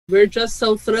we're just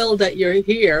so thrilled that you're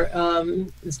here.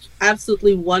 It's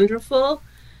absolutely wonderful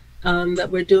that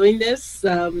we're doing this.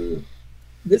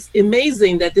 This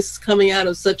amazing that this is coming out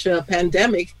of such a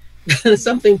pandemic,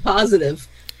 something positive,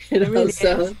 Really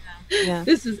so yeah.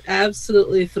 this is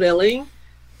absolutely thrilling.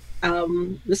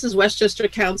 This is Westchester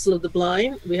Council of the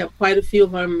Blind. We have quite a few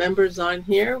of our members on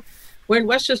here. We're in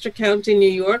Westchester County, New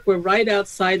York. We're right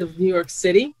outside of New York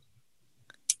City,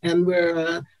 and we're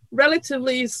a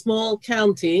relatively small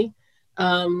county.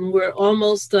 We're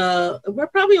almost, we're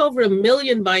probably over 1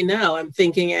 million by now, I'm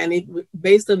thinking, Annie,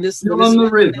 based on this. You're on the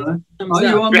river. Are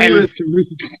you on the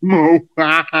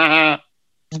river?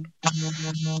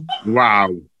 Wow.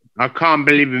 I can't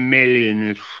believe 1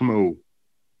 million is small.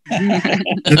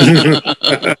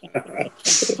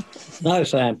 No,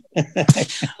 Sam.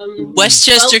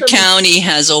 Westchester County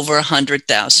has over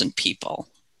 100,000 people.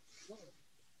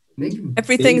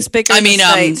 Everything's bigger. I mean,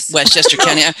 Westchester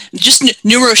County, just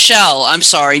New Rochelle. I'm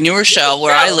sorry, New Rochelle,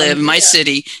 where I live, my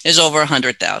city is over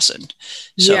 100,000.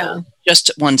 So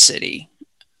just one city.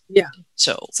 Yeah.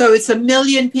 So it's 1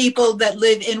 million people that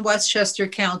live in Westchester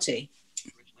County.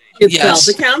 Itself.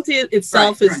 The county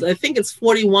itself is, I think it's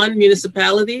 41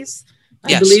 municipalities.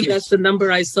 I believe that's the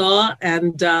number I saw,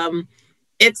 and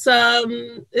it's a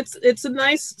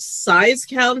nice size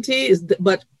county.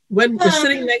 But when we're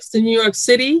sitting next to New York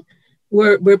City,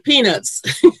 we're peanuts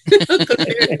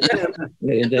compared to them.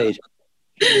 Indeed.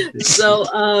 So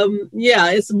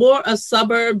it's more a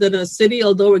suburb than a city.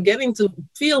 Although we're getting to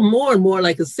feel more and more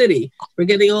like a city. We're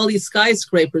getting all these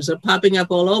skyscrapers are popping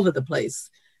up all over the place.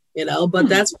 But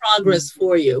that's progress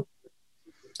for you.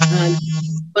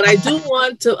 But I do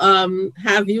want to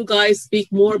have you guys speak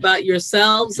more about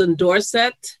yourselves and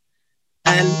Dorset.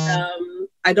 And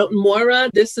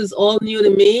Moira, this is all new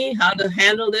to me, how to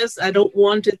handle this. I don't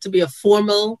want it to be a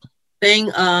formal thing.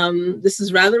 This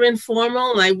is rather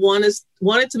informal, and I want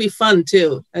it to be fun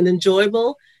too, and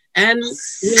enjoyable, and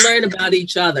we learn about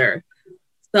each other.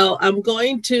 So I'm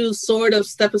going to sort of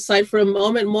step aside for a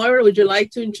moment. Moira, would you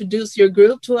like to introduce your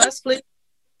group to us, please?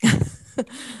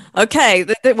 Okay.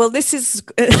 Well, this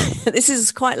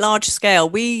is quite large scale.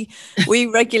 We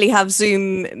regularly have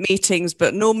Zoom meetings,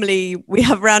 but normally we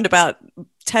have around about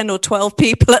 10 or 12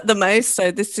 people at the most. So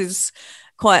this is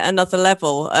quite another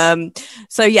level. I'm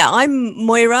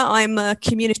Moira. I'm a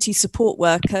community support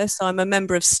worker. So I'm a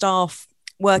member of staff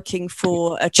working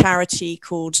for a charity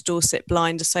called Dorset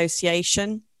Blind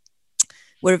Association.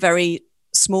 We're a very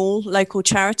small local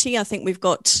charity. I think we've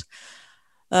got,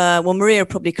 Maria will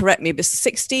probably correct me, but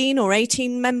 16 or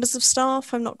 18 members of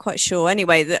staff. I'm not quite sure.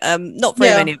 Anyway, not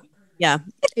very many. Yeah.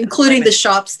 Including the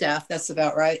shop staff. That's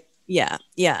about right. Yeah.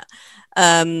 Yeah.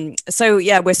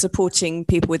 We're supporting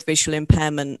people with visual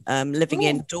impairment living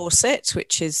in Dorset,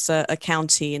 which is a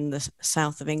county in the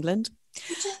south of England.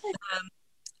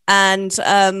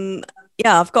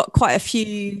 I've got quite a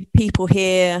few people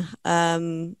here,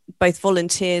 both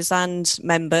volunteers and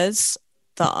members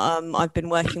that I've been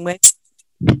working with.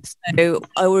 So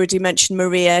I already mentioned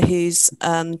Maria, who's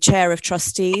chair of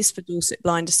trustees for Dorset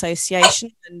Blind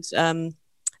Association, and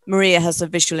Maria has a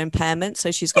visual impairment,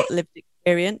 so she's got lived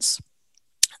experience.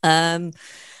 Karen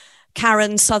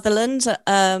Sutherland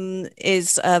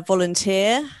is a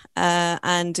volunteer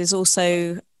and is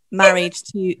also married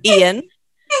to Ian,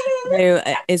 who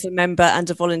is a member and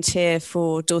a volunteer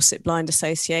for Dorset Blind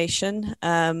Association.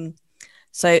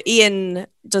 So Ian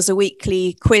does a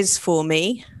weekly quiz for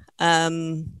me,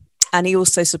 and he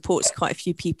also supports quite a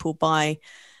few people by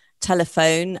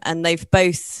telephone, and they've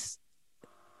both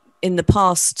in the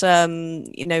past done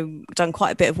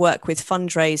quite a bit of work with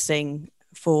fundraising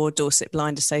for Dorset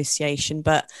Blind Association,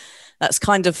 but that's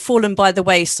kind of fallen by the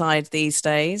wayside these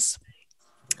days.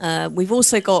 We've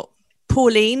also got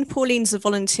Pauline. Pauline's a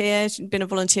volunteer. She's been a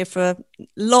volunteer for a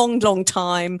long, long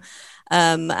time,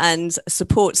 and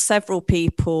supports several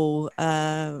people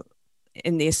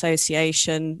in the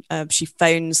association. She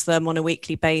phones them on a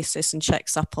weekly basis and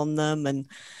checks up on them,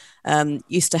 and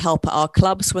used to help at our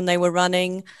clubs when they were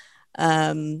running,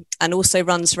 and also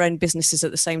runs her own businesses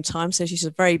at the same time. So she's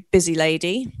a very busy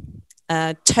lady.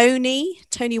 Tony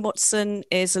Watson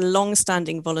is a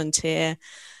long-standing volunteer,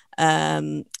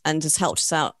 and has helped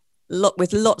us out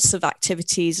with lots of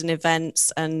activities and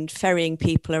events and ferrying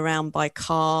people around by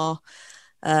car.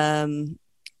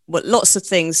 Lots of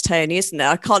things, Tony, isn't there?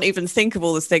 I can't even think of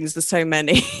all the things. There's so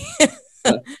many.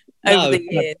 Over the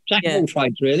years. Jack of all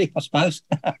trades, really, I suppose.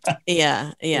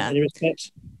 Yeah. In many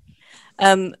respects.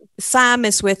 Sam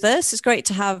is with us. It's great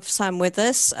to have Sam with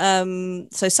us.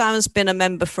 So Sam has been a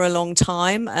member for a long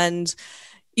time and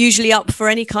usually up for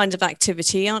any kind of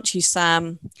activity, aren't you,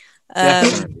 Sam?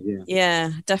 Definitely,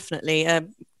 yeah, definitely.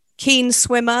 keen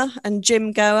swimmer and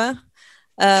gym goer,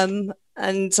 and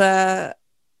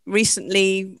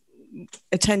recently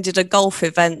attended a golf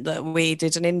event that we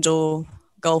did, an indoor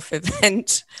golf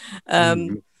event.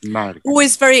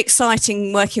 Always very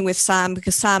exciting working with Sam,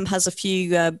 because Sam has a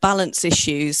few balance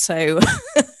issues, so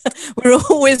we're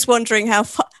always wondering how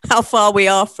far we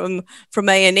are from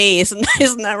A&E.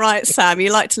 Isn't that right, Sam?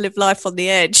 You like to live life on the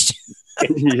edge.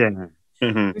 Yeah.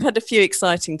 We've had a few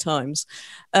exciting times.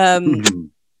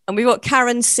 And we've got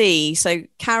Karen C. So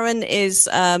Karen is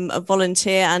a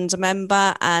volunteer and a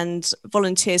member, and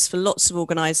volunteers for lots of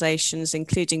organisations,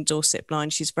 including Dorset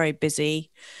Blind. She's very busy.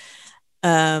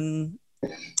 And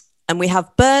we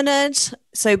have Bernard.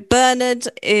 So Bernard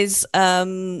is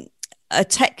a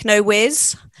techno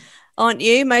whiz, aren't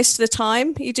you? Most of the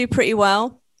time, you do pretty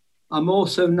well. I'm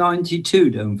also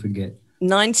 92, don't forget.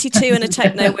 92 and a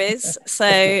techno whiz. So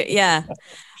yeah.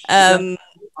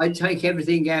 I take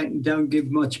everything out and don't give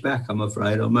much back, I'm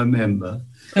afraid. I'm a member.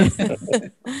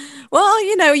 Well,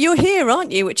 you know, you're here,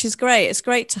 aren't you? Which is great. It's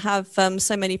great to have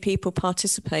so many people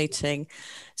participating.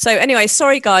 So anyway,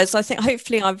 sorry guys. I think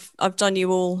hopefully I've done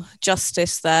you all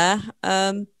justice there.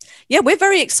 Yeah, we're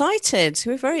very excited.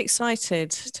 We're very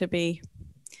excited to be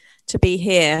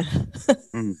here.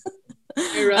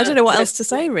 I don't know what else to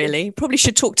say, really. Probably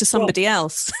should talk to somebody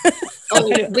else.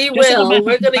 We will.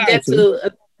 We're going to get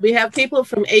to. We have people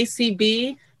from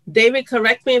ACB. David,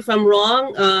 correct me if I'm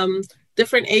wrong.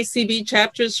 Different ACB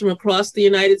chapters from across the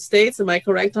United States. Am I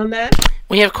correct on that?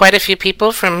 We have quite a few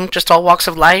people from just all walks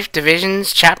of life,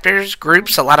 divisions, chapters,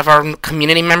 groups. A lot of our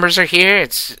community members are here.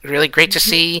 It's really great to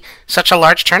see such a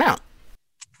large turnout.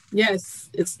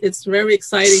 Yes, it's very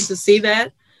exciting to see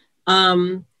that.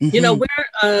 You know, we're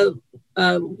a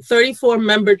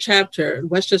 34-member chapter,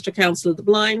 Westchester Council of the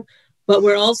Blind, but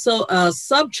we're also a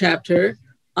sub-chapter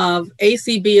of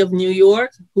ACB of New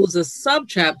York, who's a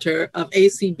sub-chapter of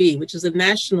ACB, which is a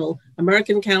national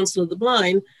American Council of the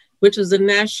Blind, which is a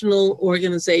national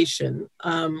organization.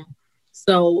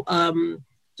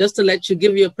 Just to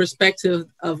give you a perspective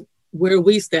of where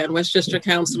we stand, Westchester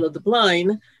Council of the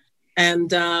Blind. And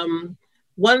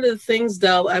one of the things,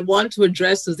 though, I want to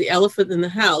address is the elephant in the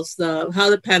house, how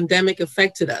the pandemic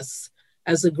affected us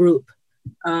as a group.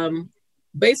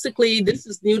 Basically, this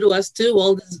is new to us too,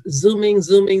 all this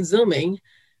Zooming.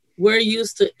 We're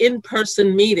used to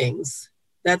in-person meetings.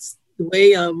 That's the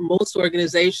way most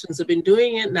organizations have been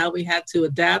doing it. Now we had to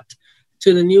adapt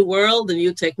to the new world, the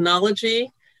new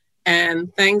technology.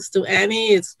 And thanks to Annie,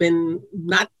 it's been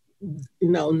not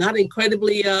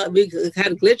incredibly, we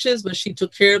had glitches, but she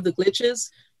took care of the glitches.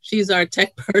 She's our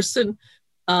tech person.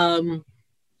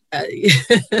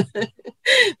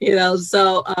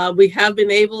 We have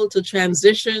been able to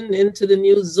transition into the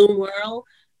new Zoom world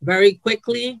very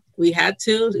quickly. We had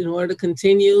to, in order to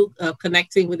continue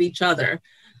connecting with each other.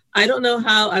 I don't know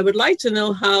how, I would like to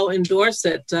know how in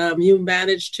Dorset you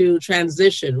managed to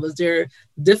transition. Was there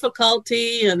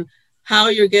difficulty and how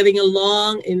you're getting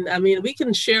along? We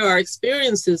can share our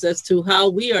experiences as to how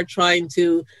we are trying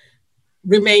to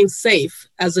remain safe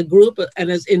as a group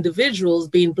and as individuals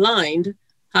being blind,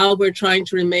 how we're trying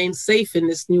to remain safe in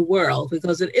this new world,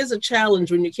 because it is a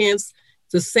challenge when you can't,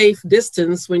 the safe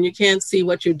distance, when you can't see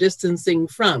what you're distancing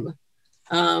from,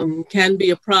 can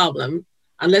be a problem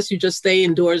unless you just stay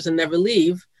indoors and never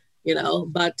leave,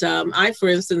 but I, for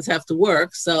instance, have to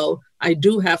work. So I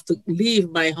do have to leave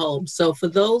my home. So for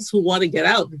those who want to get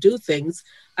out and do things,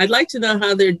 I'd like to know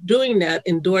how they're doing that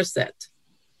in Dorset.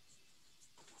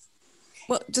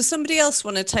 Well, does somebody else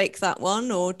want to take that one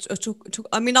or talk?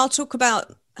 I'll talk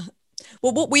about,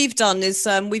 well, what we've done is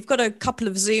we've got a couple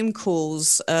of Zoom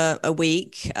calls a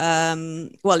week.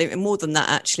 More than that,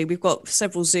 actually. We've got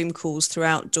several Zoom calls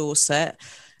throughout Dorset.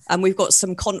 And we've got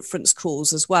some conference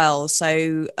calls as well.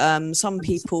 So some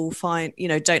people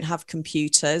don't have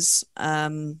computers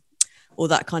or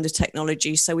that kind of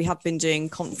technology. So we have been doing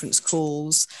conference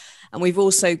calls. And we've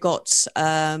also got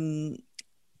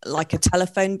like a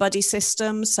telephone buddy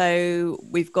system. So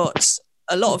we've got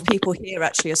a lot of people here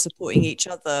actually are supporting each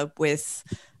other with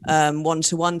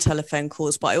one-to-one telephone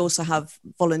calls, but I also have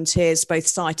volunteers, both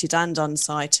sighted and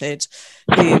unsighted,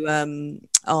 who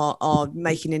are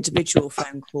making individual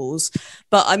phone calls.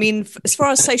 But as far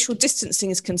as social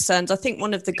distancing is concerned, I think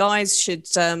one of the guys should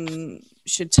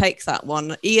take that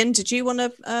one. Ian, did you want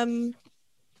to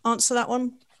answer that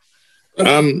one?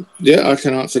 Yeah, I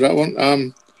can answer that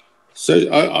one.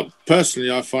 So I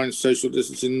personally, I find social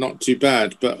distancing not too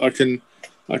bad, but I can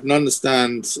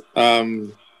understand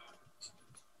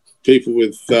people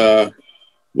with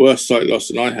worse sight loss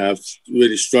than I have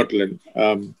really struggling.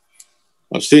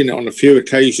 I've seen it on a few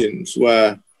occasions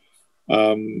where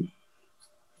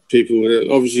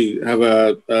people obviously have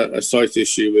a sight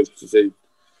issue with they've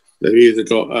either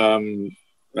got a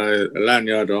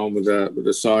lanyard on with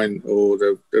a sign, or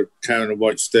they're carrying a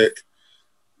white stick.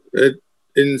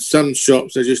 In some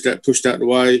shops, they just get pushed out of the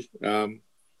way.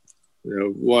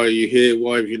 Why are you here?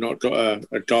 Why have you not got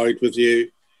a guide with you?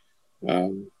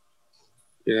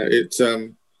 It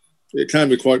can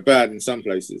be quite bad in some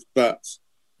places, but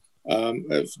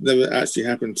it's never actually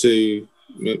happened to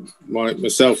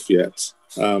myself yet.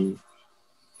 I'm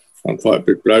quite a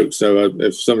big bloke, so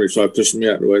if somebody tried pushing me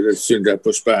out of the way, they'd soon get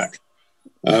pushed back.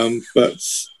 But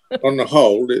on the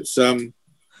whole, it's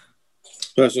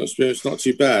personal experience not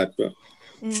too bad. But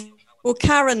well,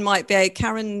 Karen might be.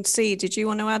 Karen C, did you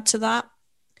want to add to that?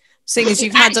 Seeing as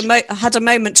you've had a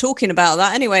moment talking about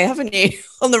that anyway, haven't you,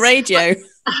 on the radio?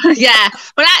 Yeah,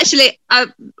 well, actually,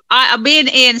 me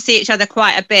and Ian see each other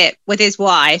quite a bit with his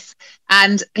wife,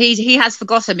 and he has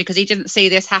forgotten because he didn't see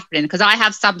this happening. Because I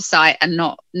have some sight and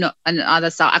not another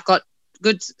sight. I've got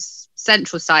good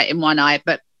central sight in one eye,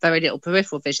 but very little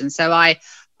peripheral vision. So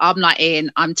I'm like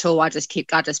Ian. I'm tall. I just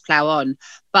plow on.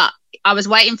 But I was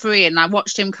waiting for Ian, and I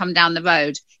watched him come down the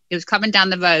road. He was coming down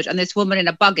the road, and this woman in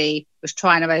a buggy was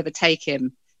trying to overtake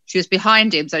him. She was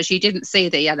behind him, so she didn't see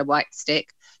that he had a white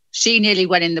stick. She nearly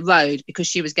went in the road because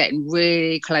she was getting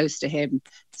really close to him.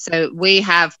 So we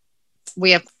have.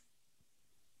 Ooh.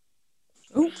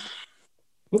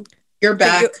 You're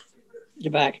back.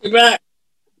 You're back. You're back.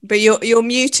 But you're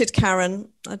muted, Karen.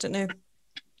 I don't know.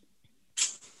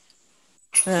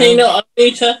 Can you not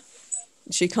unmute her?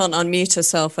 She can't unmute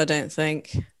herself, I don't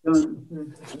think. Oh,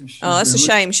 that's a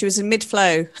shame. She was in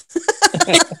mid-flow.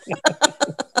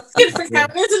 It's good for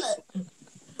Karen, isn't it?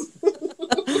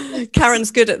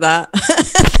 Karen's good at that.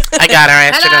 I got her.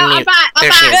 I should Hello, unmute.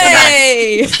 There she is.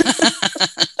 Hey!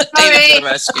 David to the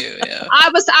rescue. Yeah. I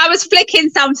was flicking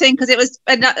something because it was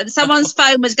someone's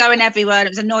phone was going everywhere and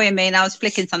it was annoying me, and I was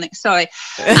flicking something. Sorry.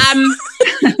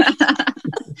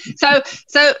 So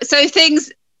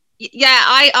things. Yeah,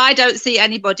 I don't see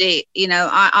anybody.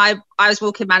 I was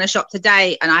walking around a shop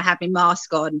today and I had my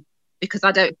mask on because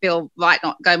I don't feel right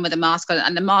not going with a mask on,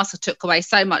 and the mask took away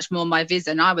so much more of my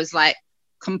vision. I was like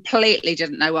completely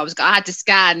didn't know where I was going. I had to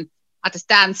stand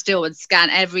still and scan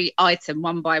every item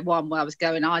one by one where I was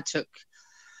going.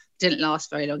 Didn't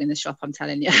last very long in the shop, I'm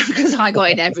telling you, because I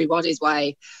got in everybody's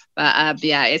way. But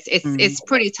yeah, it's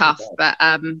pretty tough. But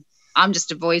I'm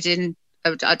just avoiding.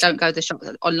 I don't go to the shop.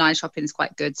 Online shopping is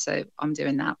quite good, so I'm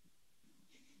doing that.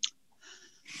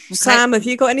 Sam, have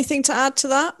you got anything to add to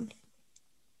that?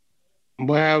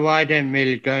 Well, I don't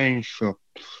really go in shops.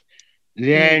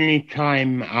 The only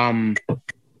time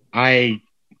I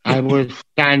was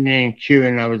standing in queue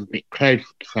and I was a bit close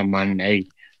to someone, they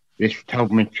just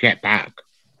told me to get back.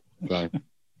 So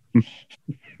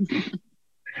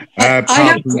I've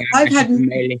haven't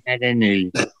really had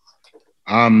any.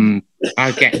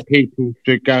 I get people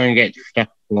to go and get stuff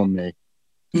for me.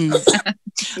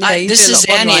 This is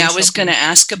Annie. I was going to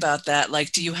ask about that.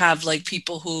 Like, do you have like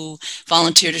people who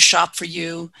volunteer to shop for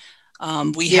you?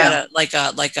 We had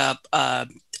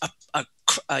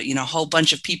a whole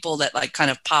bunch of people that like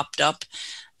kind of popped up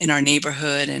in our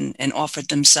neighborhood and offered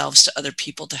themselves to other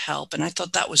people to help, and I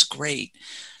thought that was great,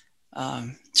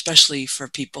 especially for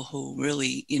people who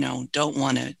really don't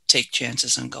want to take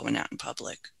chances on going out in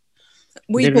public.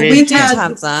 We've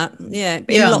had that, in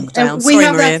lockdown. And we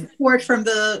have that support from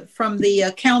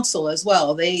the council as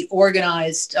well. They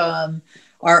organized our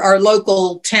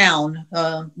local town,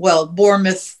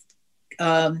 Bournemouth,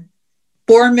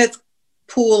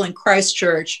 Poole, and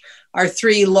Christchurch are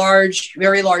three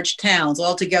very large towns.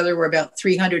 Altogether, we're about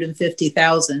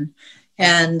 350,000.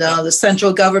 And the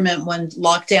central government, when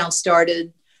lockdown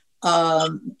started,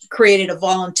 created a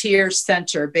volunteer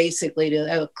center, basically,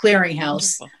 a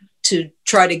clearinghouse. Wonderful. To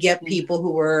try to get people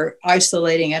who were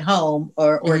isolating at home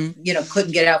or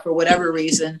couldn't get out for whatever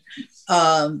reason,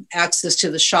 access to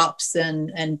the shops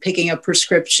and picking up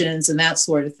prescriptions and that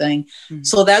sort of thing. Mm-hmm.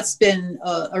 So that's been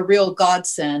a real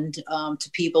godsend to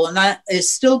people, and that is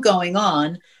still going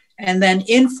on. And then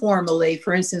informally,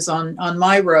 for instance, on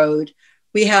my road,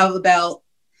 we have about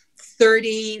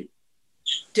 30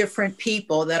 different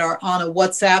people that are on a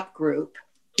WhatsApp group,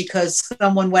 because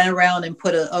someone went around and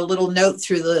put a little note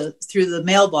through the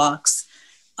mailbox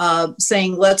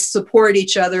saying, let's support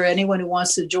each other. Anyone who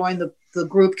wants to join the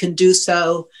group can do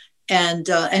so, and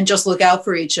just look out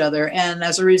for each other. And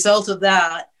as a result of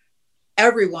that,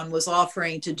 everyone was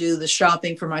offering to do the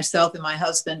shopping for myself and my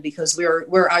husband because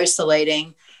we're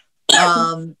isolating.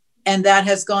 And that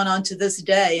has gone on to this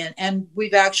day. And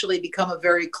we've actually become a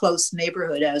very close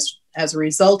neighborhood as a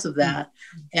result of that,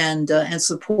 and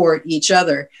support each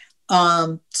other.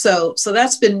 So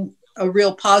that's been a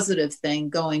real positive thing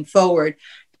going forward.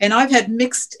 And I've had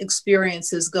mixed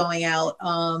experiences going out.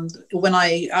 When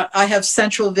I have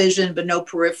central vision, but no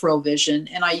peripheral vision,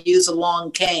 and I use a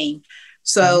long cane.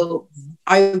 So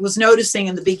I was noticing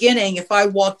in the beginning, if I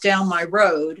walked down my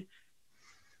road,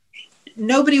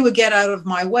 nobody would get out of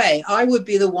my way. I would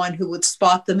be the one who would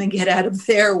spot them and get out of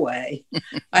their way.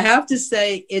 I have to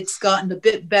say it's gotten a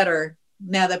bit better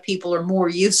now that people are more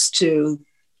used to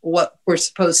what we're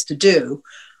supposed to do.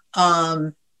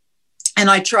 And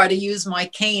I try to use my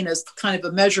cane as kind of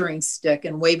a measuring stick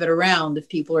and wave it around if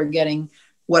people are getting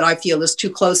what I feel is too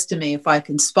close to me, if I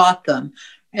can spot them.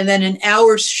 And then in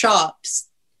our shops,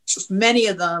 many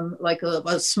of them, like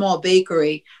a small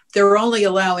bakery, they're only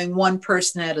allowing one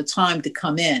person at a time to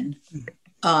come in.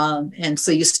 And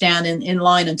so you stand in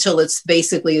line until it's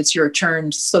your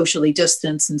turn, socially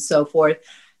distanced and so forth.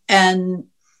 And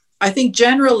I think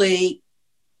generally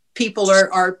people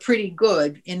are pretty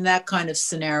good in that kind of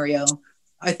scenario.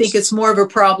 I think it's more of a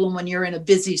problem when you're in a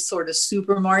busy sort of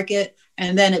supermarket,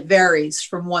 and then it varies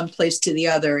from one place to the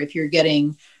other. If you're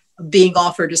being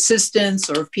offered assistance,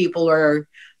 or if people are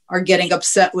getting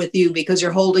upset with you because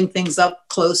you're holding things up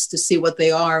close to see what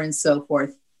they are and so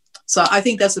forth. So I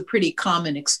think that's a pretty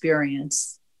common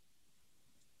experience.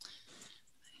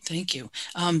 Thank you.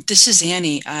 This is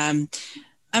Annie. I'm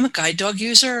a guide dog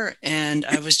user, and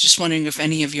I was just wondering if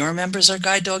any of your members are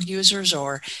guide dog users,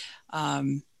 or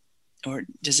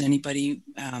does anybody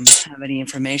have any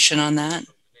information on that?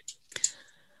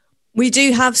 We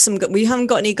do have some. We haven't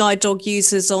got any guide dog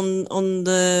users on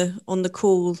the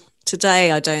call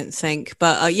today, I don't think.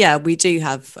 But yeah, we do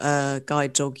have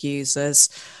guide dog users.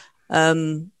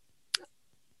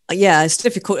 Yeah, it's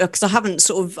difficult because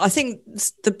I think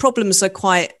the problems are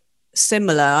quite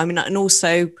similar. I mean, and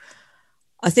also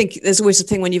I think there's always a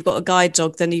thing when you've got a guide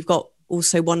dog, then you've got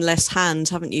also one less hand,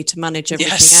 haven't you, to manage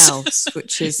everything else,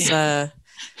 which is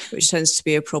which tends to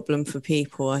be a problem for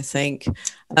people, I think.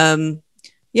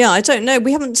 Yeah, I don't know.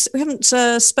 We haven't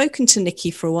spoken to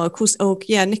Nikki for a while. Of course,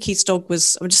 Nikki's dog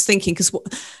was. I'm just thinking because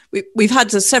we've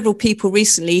had several people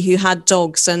recently who had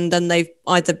dogs and then they've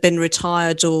either been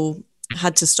retired or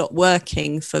had to stop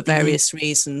working for various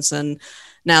reasons, and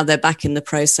now they're back in the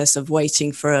process of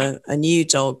waiting for a new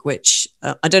dog. Which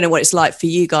I don't know what it's like for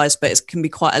you guys, but it can be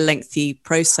quite a lengthy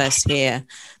process here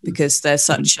because they're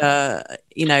such a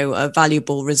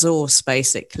valuable resource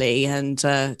basically, and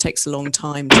it takes a long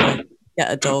time to get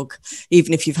a dog,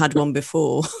 even if you've had one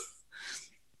before.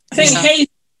 I think Hazel's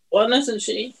one, hasn't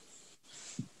she?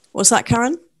 What's that,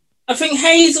 Karen? I think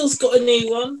Hazel's got a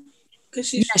new one.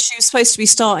 She was supposed to be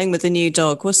starting with a new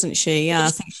dog, wasn't she? Yeah, I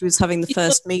think she was having the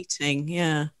first meeting.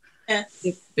 Yeah.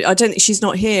 But I don't think she's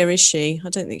not here, is she? I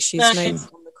don't think she's named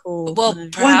on the call. Well, no.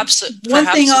 perhaps one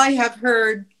thing I have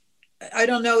heard, I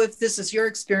don't know if this is your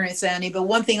experience, Annie, but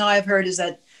one thing I've heard is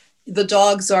that the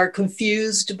dogs are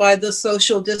confused by the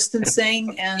social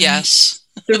distancing and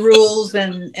the rules,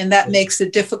 and that makes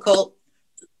it difficult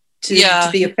to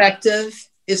be effective.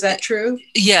 Is that true?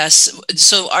 Yes.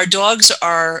 So our dogs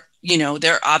are,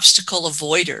 they're obstacle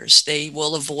avoiders. They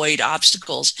will avoid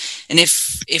obstacles. And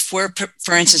if we're,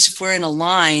 for instance, if we're in a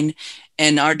line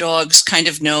and our dogs kind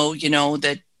of know,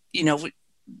 that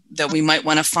we might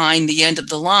want to find the end of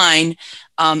the line,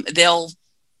 they'll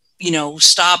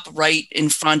stop right in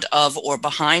front of or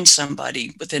behind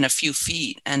somebody within a few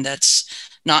feet. And that's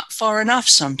not far enough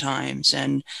sometimes.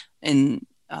 And in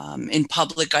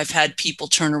public, I've had people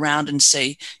turn around and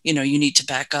say, you need to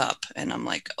back up. And I'm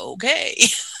like, okay,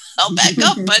 I'll back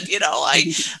up. But,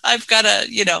 I've got to,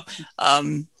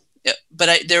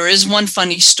 but there is one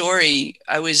funny story.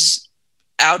 I was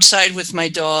outside with my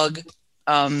dog.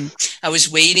 I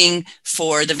was waiting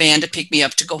for the van to pick me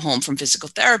up to go home from physical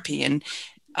therapy. And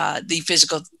the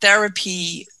physical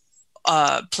therapy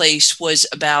place was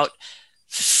about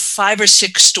 5 or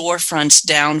 6 storefronts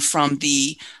down from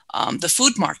the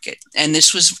food market, and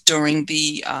this was during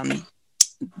the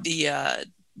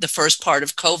first part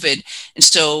of COVID, and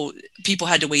so people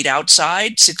had to wait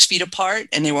outside 6 feet apart,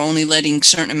 and they were only letting a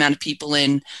certain amount of people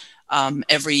in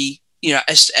every.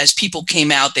 As people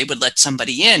came out, they would let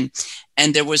somebody in,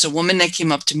 and there was a woman that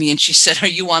came up to me and she said, "Are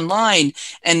you online?"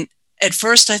 And at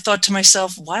first I thought to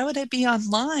myself, why would I be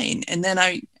online? And then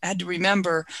I had to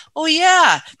remember, oh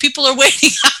yeah, people are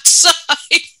waiting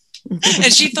outside.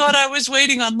 And she thought I was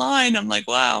waiting online. I'm like,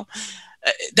 wow.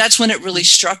 That's when it really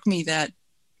struck me that,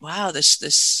 wow,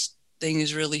 this thing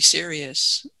is really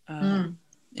serious.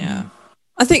 Yeah.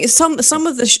 I think some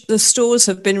of the stores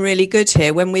have been really good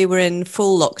here. When we were in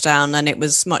full lockdown and it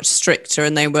was much stricter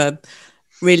and they were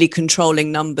really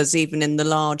controlling numbers even in the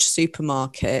large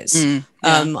supermarkets.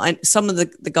 Some of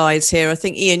the guys here, I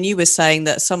think Ian, you were saying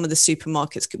that some of the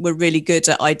supermarkets were really good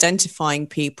at identifying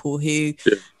people who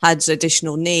had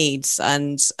additional needs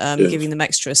and giving them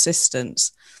extra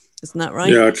assistance. Isn't that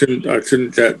right? Yeah, I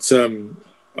couldn't get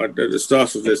at the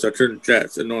start of this, I couldn't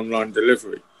get an online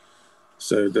delivery.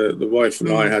 So the wife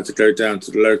and I had to go down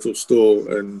to the local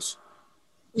store and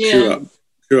queue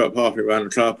up halfway around the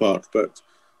car park. But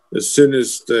as soon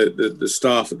as the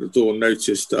staff at the door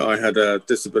noticed that I had a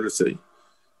disability,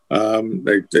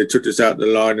 they took us out the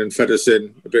line and fed us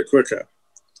in a bit quicker.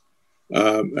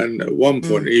 And at one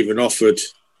point even offered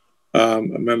a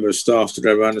member of staff to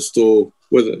go around the store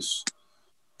with us.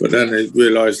 But then they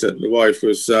realised that the wife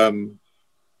was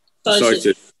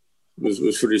sighted,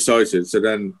 was fully sighted. So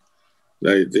then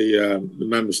the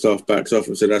member staff backed off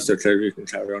and said, "That's okay, you can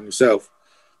carry on yourself."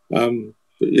 But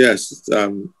yes,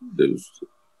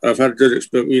 I've had a good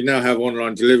experience. We now have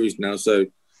online deliveries now, so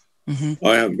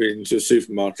I haven't been to a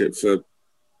supermarket for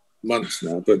months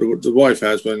now. But the wife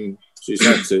has when she's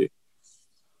had to.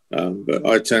 But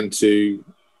I tend to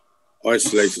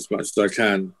isolate as much as I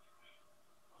can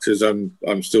because I'm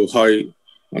still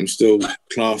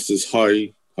classed as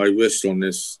high risk on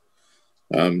this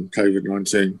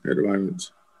COVID-19 at the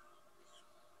moment.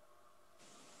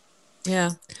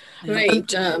 Yeah. Great.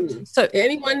 So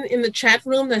anyone in the chat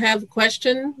room that have a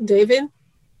question, David?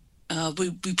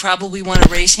 We probably want to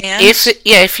raise hands.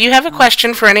 If you have a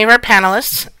question for any of our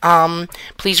panelists,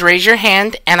 please raise your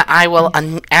hand and I will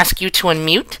ask you to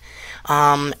unmute.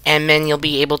 And then you'll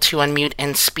be able to unmute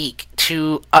and speak.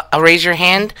 To raise your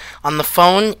hand on the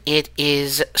phone, it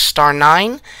is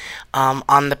 *9.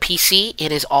 On the PC,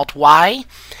 it is Alt-Y.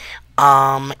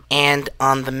 And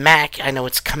on the Mac, I know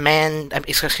it's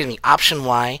Option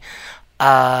Y.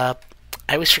 I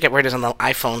always forget where it is on the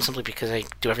iPhone simply because I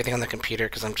do everything on the computer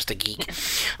because I'm just a geek.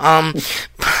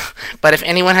 But if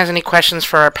anyone has any questions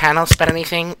for our panelists about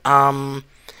anything,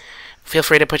 feel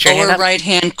free to put your hand up. Lower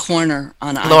right-hand corner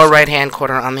on the Lower right-hand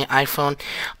corner on the iPhone.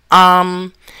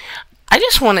 I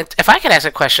just wanted, if I could ask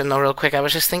a question though real quick, I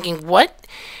was just thinking,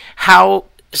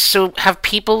 so have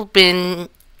people been,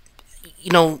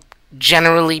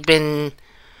 generally been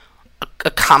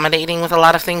accommodating with a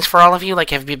lot of things for all of you?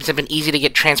 Like, has it been easy to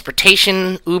get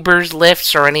transportation, Ubers,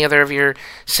 Lyfts, or any other of your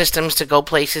systems to go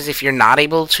places if you're not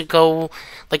able to go,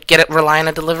 like, rely on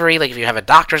a delivery? Like, if you have a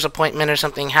doctor's appointment or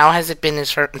something, how has it been in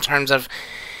terms of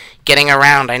getting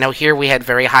around? I know here we had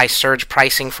very high surge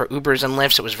pricing for Ubers and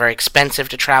Lyfts. It was very expensive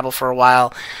to travel for a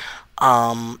while.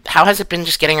 How has it been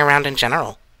just getting around in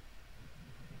general?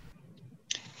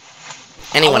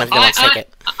 Anyone of you wants to take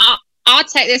it? I'll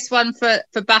take this one for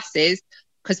buses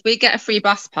because we get a free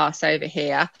bus pass over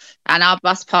here, and our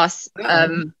bus pass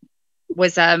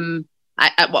was in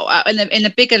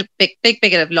the bigger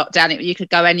lockdown. You could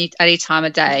go any time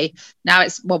of day. Now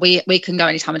we can go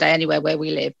any time of day anywhere where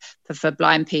we live for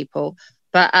blind people.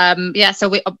 But so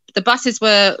the buses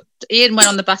were. Ian went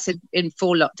on the bus in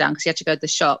full lockdown because he had to go to the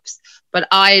shops. But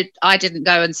I didn't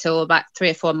go until about 3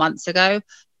 or 4 months ago.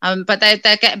 But they're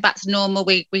getting back to normal.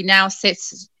 We now sit.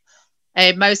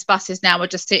 Most buses now are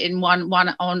just sitting one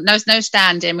on. No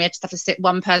standing. We just have to sit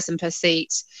one person per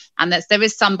seat. And there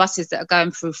is some buses that are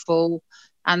going through full,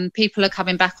 and people are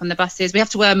coming back on the buses. We have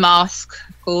to wear a mask,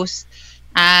 of course.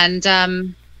 And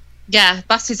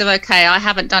buses are okay. I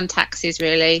haven't done taxis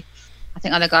really. I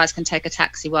think other guys can take a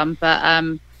taxi one, but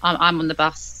I'm on the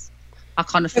bus. I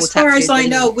can't afford taxis. As far as I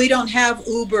know, anymore. we don't have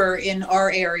Uber in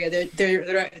our area.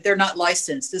 They're not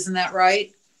licensed, isn't that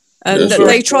right?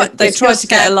 They tried to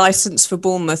get a license for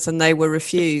Bournemouth and they were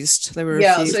refused. So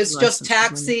it's just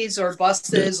taxis or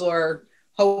buses or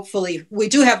hopefully we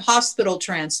do have hospital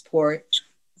transport.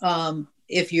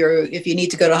 If you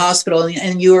need to go to hospital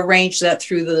and you arrange that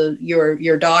through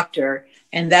your doctor,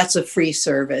 and that's a free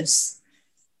service.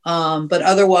 But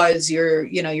otherwise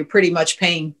you're pretty much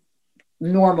paying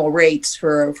normal rates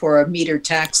for a metered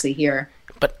taxi here.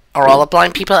 But are all the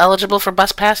blind people eligible for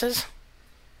bus passes?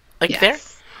 Like there?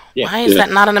 Yeah. Why is that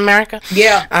not in America?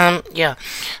 Yeah. All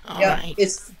right.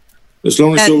 It's as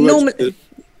long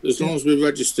as we're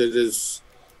registered as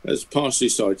partially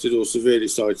sighted or severely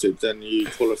sighted, then you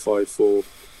qualify for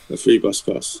a free bus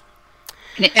pass.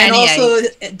 And also,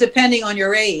 depending on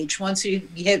your age, once you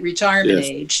hit retirement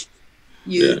age,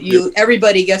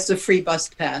 everybody gets a free bus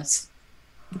pass.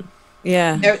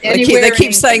 Yeah, they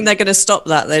keep saying they're going to stop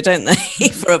that, though, don't they?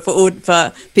 for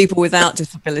people without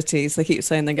disabilities, they keep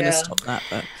saying they're going to stop that.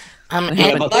 But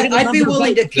I'd be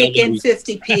willing to kick in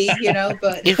 50p,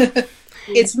 but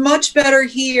it's much better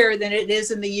here than it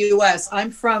is in the U.S. I'm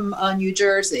from New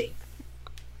Jersey,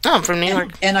 Oh, I'm from New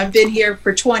York. And I've been here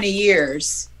for 20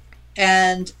 years.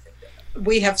 And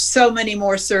we have so many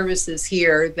more services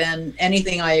here than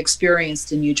anything I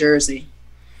experienced in New Jersey.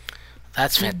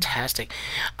 That's fantastic.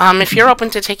 If you're open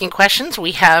to taking questions,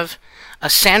 we have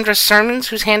Sandra Sermons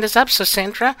whose hand is up. So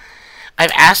Sandra,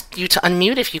 I've asked you to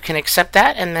unmute if you can accept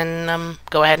that, and then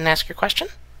go ahead and ask your question.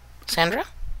 Sandra,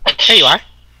 there you are.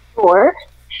 Sure.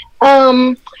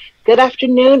 Good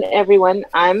afternoon, everyone.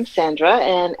 I'm Sandra,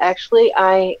 and actually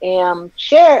I am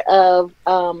chair of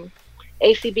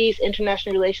ACB's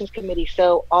International Relations Committee.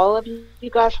 So all of you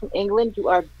guys from England, you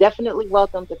are definitely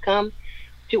welcome to come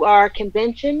to our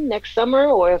convention next summer,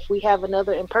 or if we have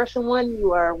another in-person one,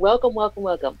 you are welcome, welcome,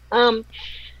 welcome.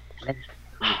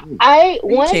 I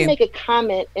wanted to make a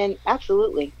comment, and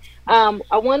absolutely. I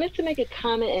wanted to make a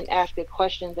comment and ask a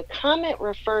question. The comment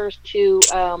refers to,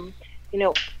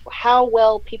 how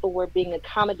well people were being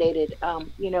accommodated,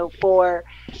 for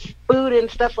food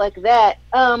and stuff like that.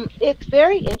 It's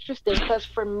very interesting because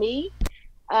for me,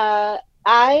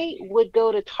 I would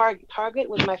go to Target. Target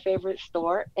was my favorite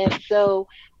store. And so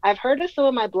I've heard of some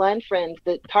of my blind friends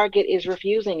that Target is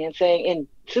refusing and saying, in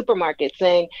supermarkets,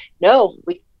 saying, no,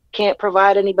 we can't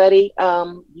provide anybody.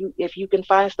 If you can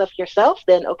find stuff yourself,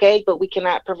 then okay, but we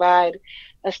cannot provide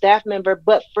a staff member.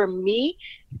 But for me,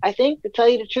 I think, to tell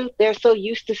you the truth, they're so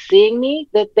used to seeing me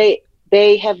that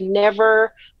they have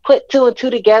never put two and two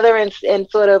together and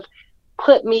sort of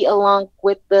put me along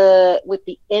with the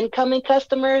incoming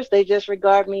customers. They just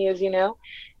regard me as,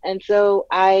 and so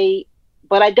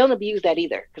but I don't abuse that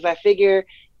either, because I figure,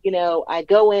 I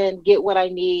go in, get what I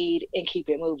need, and keep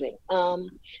it moving.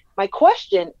 My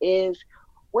question is,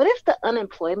 what is the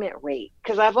unemployment rate?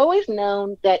 Because I've always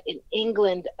known that in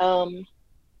England,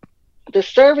 the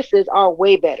services are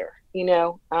way better.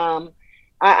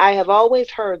 I have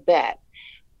always heard that.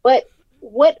 But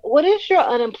what is your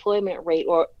unemployment rate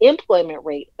or employment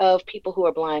rate of people who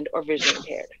are blind or visually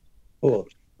impaired?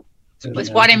 It's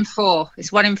 1 in 4.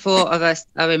 It's 1 in 4 of us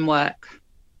are in work.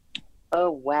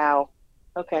 Oh, wow.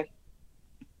 Okay.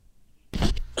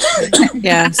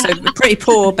 Yeah, so pretty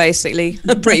poor, basically.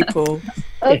 Pretty poor.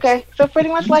 Okay, so pretty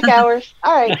much like ours.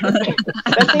 All right.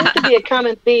 That seems to be a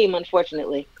common theme,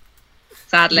 unfortunately.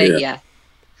 Sadly, yeah.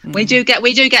 We do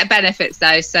get benefits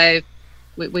though, so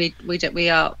we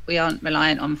aren't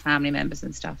reliant on family members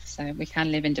and stuff, so we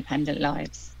can live independent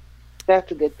lives.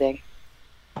 That's a good thing.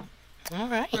 All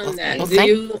right. Am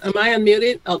I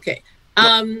unmuted? Okay.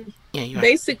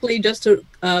 Basically, just to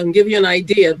give you an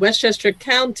idea, Westchester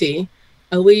County,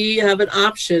 we have an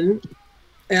option.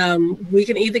 We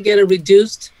can either get a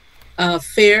reduced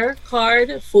fare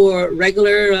card for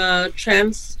regular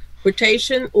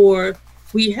transportation, or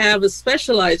we have a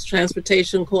specialized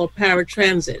transportation called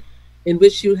paratransit, in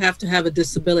which you have to have a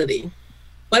disability.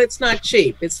 But it's not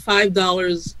cheap. It's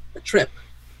 $5 a trip.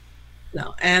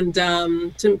 No, and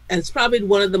it's probably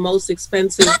one of the most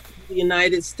expensive in the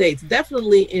United States,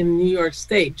 definitely in New York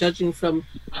State, judging from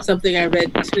something I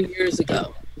read 2 years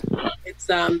ago. It's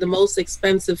the most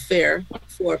expensive fare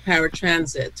for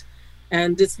paratransit.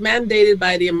 And it's mandated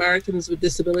by the Americans with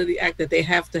Disability Act that they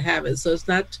have to have it. So it's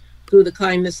not through the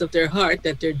kindness of their heart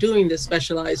that they're doing this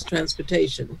specialized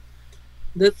transportation.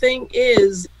 The thing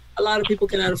is, a lot of people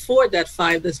cannot afford that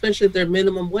especially if they're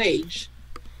minimum wage,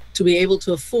 to be able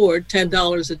to afford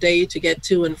 $10 a day to get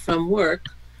to and from work.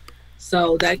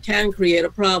 So that can create a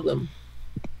problem.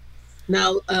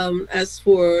 Now, as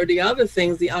for the other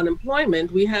things, the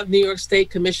unemployment, we have New York State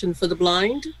Commission for the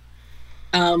Blind,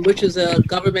 which is a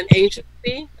government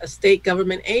agency, a state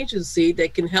government agency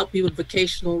that can help you with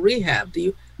vocational rehab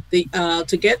to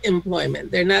get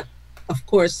employment. They're not, of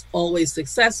course, always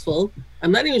successful.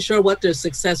 I'm not even sure what their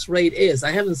success rate is.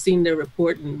 I haven't seen their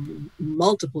report in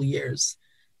multiple years,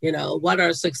 what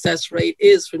our success rate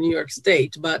is for New York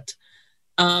State. But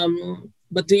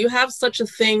do you have such a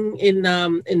thing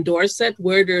in Dorset,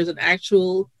 where there's an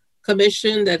actual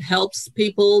commission that helps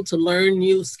people to learn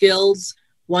new skills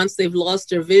once they've lost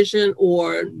their vision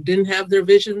or didn't have their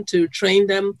vision, to train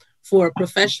them for a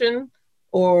profession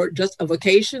or just a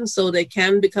vocation so they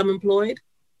can become employed?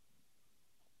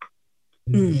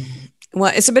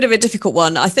 Well, it's a bit of a difficult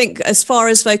one. I think as far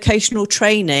as vocational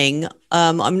training,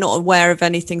 I'm not aware of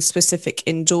anything specific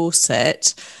in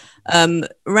Dorset.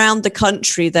 Around the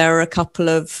country, there are a couple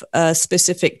of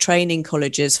specific training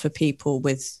colleges for people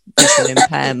with visual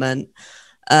impairment.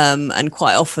 And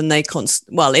quite often they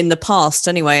in the past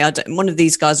anyway, one of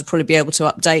these guys will probably be able to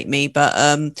update me, but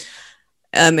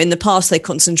in the past they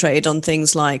concentrated on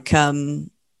things like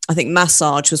I think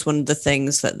massage was one of the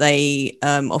things that they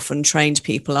often trained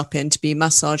people up in, to be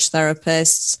massage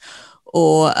therapists,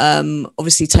 or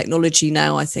obviously technology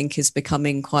now, I think, is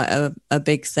becoming quite a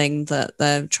big thing that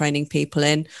they're training people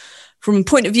in. From a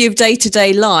point of view of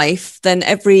day-to-day life, then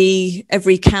every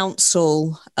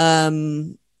council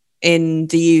in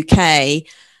the UK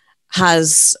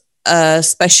has a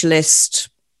specialist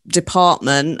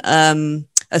department, a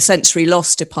sensory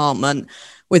loss department,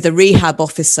 with a rehab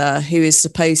officer who is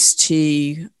supposed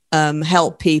to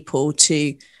help people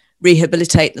to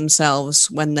rehabilitate themselves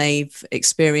when they've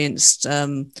experienced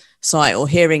sight or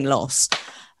hearing loss.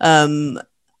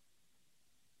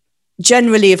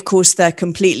 Generally, of course, they're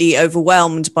completely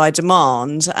overwhelmed by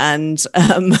demand, and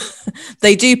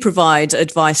they do provide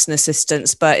advice and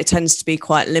assistance, but it tends to be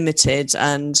quite limited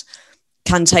and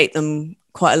can take them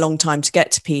quite a long time to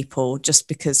get to people just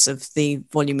because of the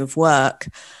volume of work,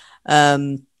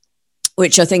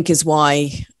 which I think is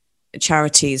why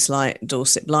charities like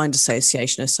Dorset Blind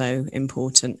Association are so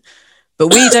important. But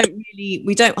there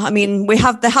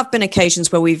have been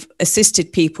occasions where we've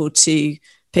assisted people to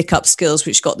pick up skills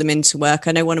which got them into work.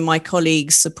 I know one of my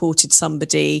colleagues supported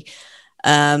somebody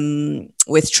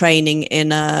with training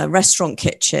in a restaurant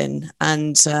kitchen,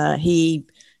 and he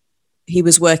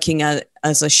was working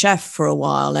as a chef for a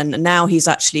while, and now he's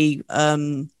actually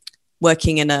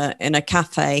working in a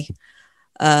cafe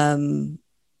in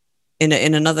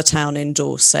another town in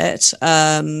Dorset.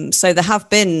 So there have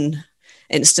been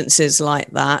instances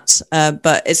like that,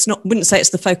 but wouldn't say it's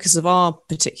the focus of our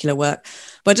particular work.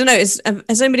 But I don't know,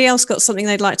 has anybody else got something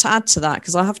they'd like to add to that?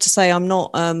 Because I have to say I'm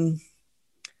not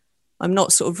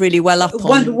sort of really well up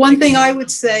on. One thing I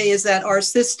would say is that our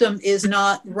system is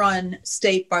not run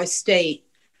state by state.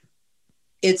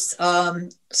 It's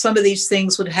some of these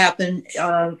things would happen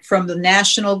from the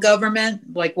national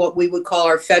government, like what we would call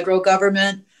our federal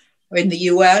government in the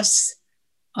U.S.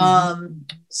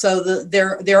 So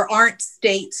there aren't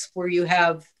states where you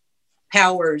have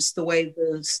powers the way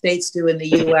the states do in the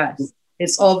U.S.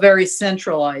 It's all very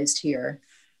centralized here,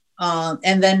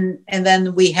 and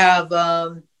then we have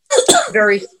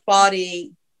very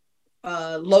spotty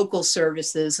local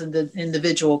services and the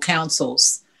individual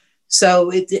councils.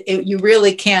 So you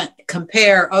really can't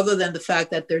compare, other than the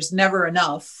fact that there's never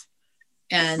enough,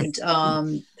 and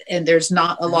there's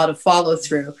not a lot of follow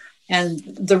through. And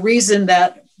the reason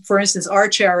that, for instance, our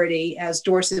charity, as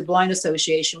Dorset Blind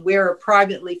Association, we're a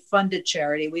privately funded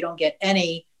charity. We don't get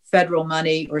any federal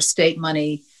money or state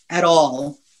money at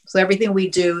all. So everything we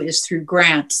do is through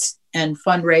grants and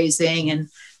fundraising and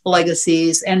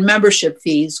legacies and membership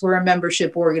fees. We're a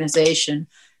membership organization.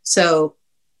 So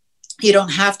you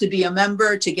don't have to be a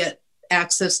member to get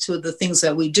access to the things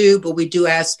that we do, but we do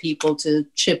ask people to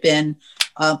chip in,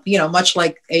 much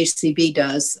like ACB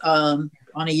does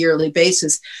on a yearly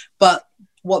basis. But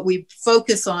what we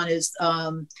focus on is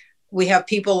we have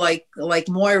people like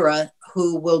Moira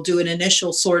who will do an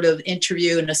initial sort of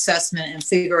interview and assessment and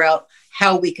figure out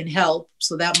how we can help.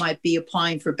 So that might be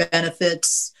applying for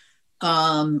benefits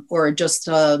or just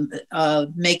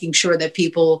making sure that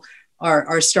people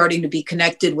are starting to be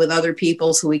connected with other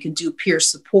people so we can do peer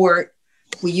support.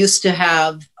 We used to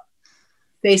have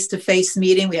face-to-face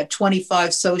meeting. We had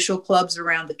 25 social clubs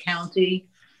around the county.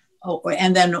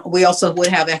 And then we also would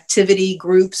have activity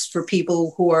groups for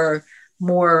people who are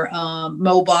more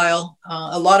mobile.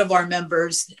 A lot of our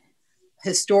members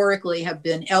historically have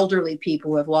been elderly people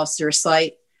who have lost their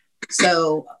sight.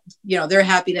 So, they're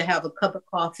happy to have a cup of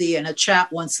coffee and a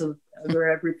chat once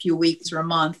every few weeks or a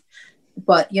month.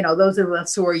 But, those of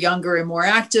us who are younger and more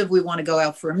active, we want to go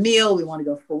out for a meal. We want to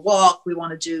go for a walk. We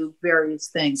want to do various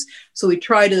things. So we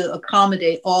try to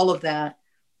accommodate all of that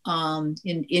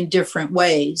in different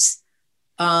ways.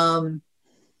 And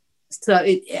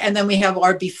then we have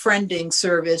our befriending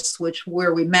service,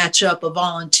 where we match up a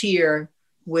volunteer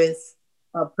with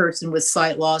a person with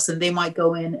sight loss, and they might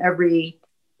go in every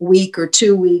week or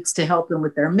 2 weeks to help them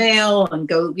with their mail and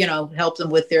go, help them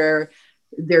with their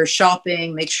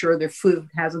shopping, make sure their food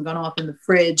hasn't gone off in the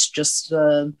fridge, just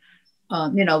a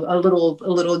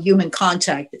little human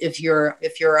contact if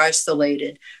you're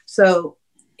isolated. So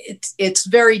it's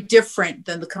very different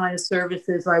than the kind of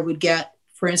services I would get,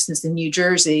 for instance, in New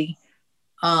Jersey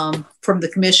from the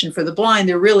Commission for the Blind.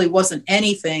 There really wasn't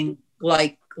anything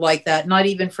like that, not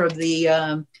even from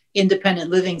the independent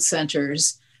living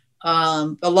centers.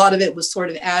 A lot of it was sort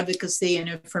of advocacy and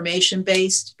information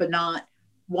based, but not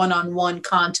one-on-one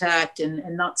contact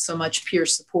and not so much peer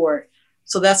support.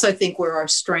 So that's, I think, where our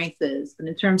strength is. And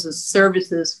in terms of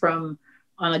services on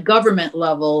a government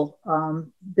level,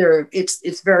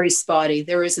 it's very spotty.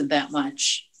 There isn't that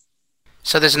much.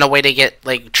 So there's no way to get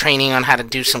training on how to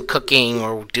do some cooking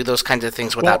or do those kinds of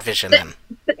things without vision then?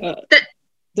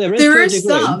 There is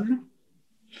some.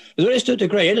 there is to a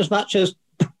degree, in as much as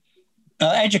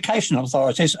education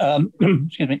authorities,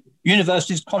 excuse me,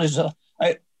 universities, colleges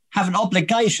have an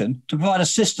obligation to provide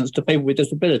assistance to people with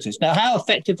disabilities. Now, how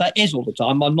effective that is all the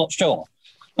time, I'm not sure,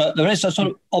 but there is a sort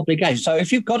of obligation. So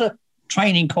if you've got a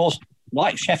training course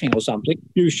like chefing or something,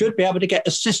 you should be able to get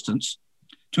assistance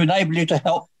to enable you to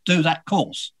help do that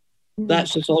course.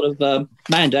 That's a sort of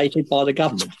mandated by the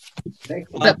government.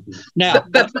 Now,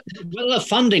 whether the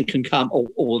funding can come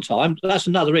all the time, that's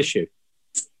another issue.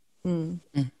 So,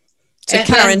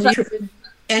 Karen, but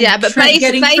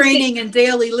getting training and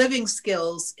daily living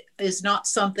skills is not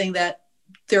something that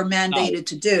they're mandated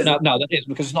to do. No, that is,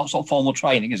 because it's not sort of formal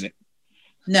training, is it?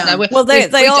 No. Well,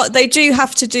 they do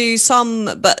have to do some,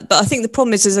 but I think the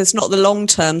problem is it's not the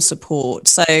long-term support.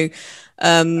 So,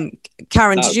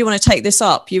 Karen, did you want to take this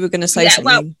up? You were going to say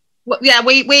something. There's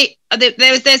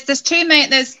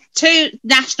two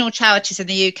national charities in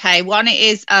the UK. One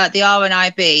is the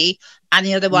RNIB, and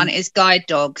the other one is Guide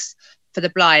Dogs for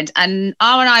the Blind. And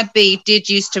RNIB did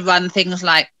used to run things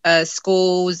like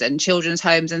schools and children's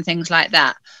homes and things like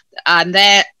that. And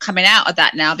they're coming out of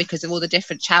that now because of all the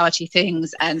different charity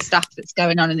things and stuff that's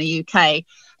going on in the UK.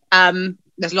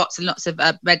 There's lots and lots of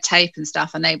red tape and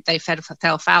stuff, and they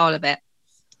fell foul of it.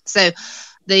 So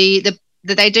they're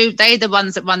the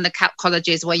ones that run the CAP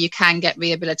colleges where you can get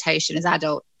rehabilitation as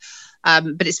adult,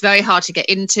 but it's very hard to get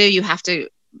into. You have to,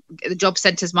 the job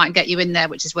centres might get you in there,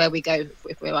 which is where we go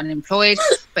if we're unemployed,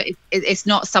 but it's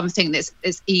not something that's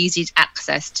easy to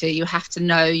access to. You have to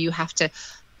know, you have to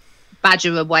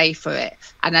badger away for it.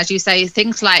 And as you say,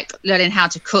 things like learning how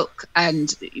to cook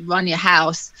and run your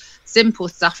house, simple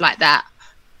stuff like that,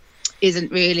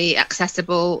 isn't really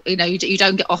accessible. You know, you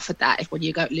don't get offered that when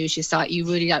you go lose your sight. You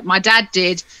really don't. My dad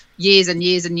did years and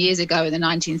years and years ago in the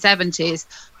 1970s,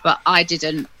 but I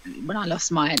didn't when I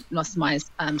lost my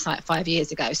sight 5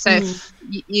 years ago. So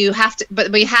you have to.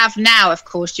 But we have now, of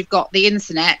course, you've got the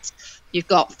internet, you've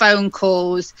got phone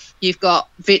calls, you've got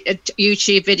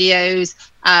YouTube videos.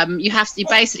 You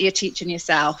basically are teaching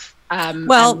yourself.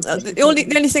 The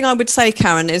only thing I would say,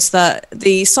 Karen, is that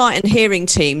the sight and hearing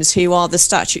teams, who are the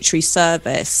statutory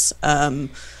service in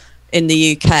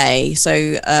the UK,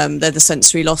 so they're the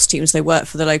sensory loss teams, they work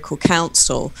for the local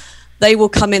council, they will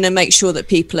come in and make sure that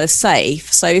people are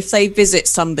safe. So if they visit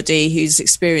somebody who's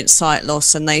experienced sight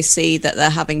loss and they see that they're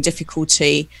having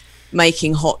difficulty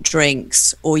making hot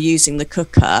drinks or using the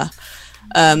cooker,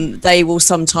 they will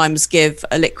sometimes give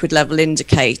a liquid level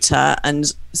indicator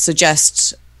and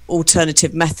suggest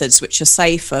alternative methods which are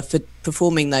safer for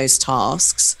performing those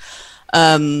tasks,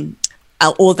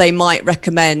 or they might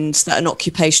recommend that an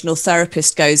occupational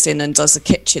therapist goes in and does a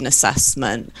kitchen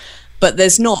assessment. But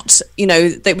there's not,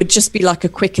 they would just be like a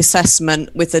quick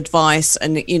assessment with advice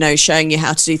and, showing you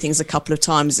how to do things a couple of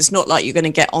times. It's not like you're going to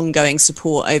get ongoing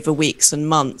support over weeks and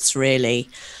months, really.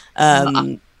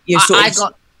 I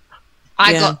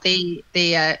got the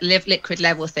liquid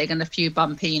level thing and a few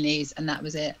bumpinis, and that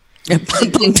was it.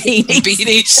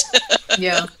 Bumpinis.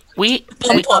 Yeah. We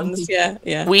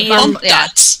bump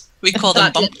dots. We call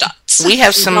them bump dots. We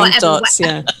have some dots.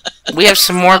 Yeah. We have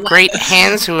some more great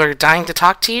hands who are dying to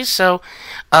talk to you. So,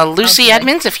 Lucy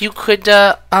Edmonds, if you could,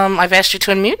 I've asked you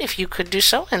to unmute. If you could do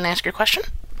so and ask your question.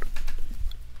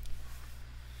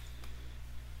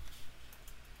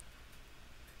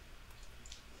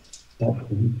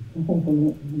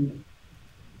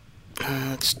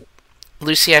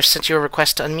 Lucy, I've sent you a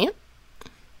request to unmute.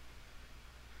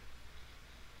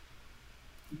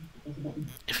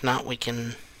 If not, we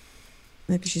can.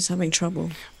 Maybe she's having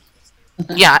trouble.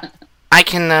 Yeah, I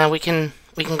can. We can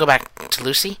go back to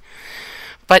Lucy.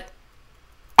 But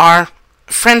our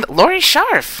friend Laurie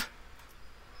Scharf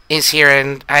is here,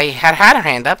 and I had her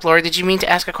hand up. Laurie, did you mean to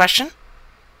ask a question?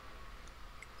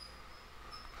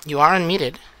 You are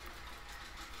unmuted.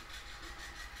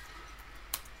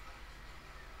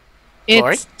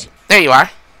 Laurie? There you are.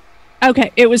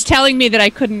 Okay, it was telling me that I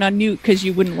couldn't unmute because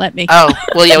you wouldn't let me. Oh,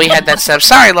 well, yeah, we had that set up.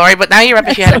 Sorry, Laurie, but now you're up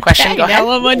if you had a question. Go ahead.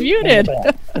 Now I'm unmuted.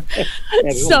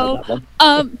 So,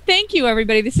 thank you,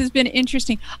 everybody. This has been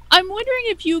interesting. I'm wondering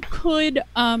if you could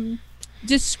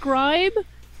describe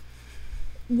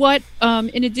what,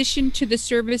 in addition to the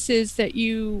services that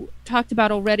you talked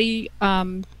about already,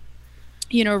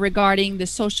 regarding the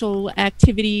social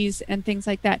activities and things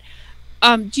like that,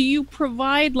 do you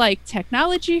provide like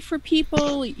technology for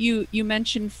people? You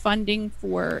mentioned funding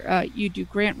for, you do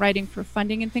grant writing for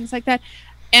funding and things like that.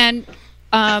 And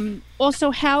also,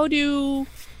 how do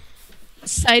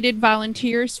sighted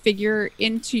volunteers figure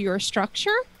into your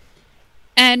structure?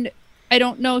 And I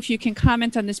don't know if you can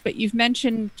comment on this, but you've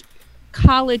mentioned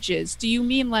colleges, do you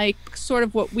mean like sort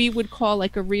of what we would call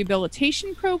like a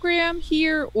rehabilitation program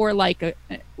here, or like an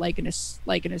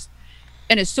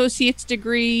associate's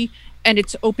degree, and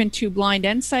it's open to blind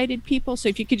and sighted people? So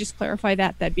if you could just clarify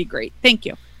that, that'd be great. Thank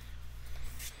you.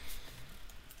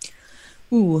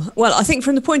 Ooh, well, I think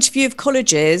from the point of view of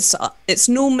colleges, it's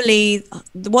normally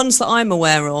the ones that I'm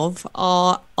aware of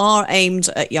are aimed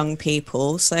at young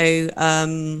people. So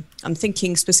I'm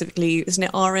thinking specifically, isn't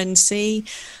it RNC,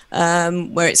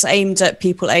 where it's aimed at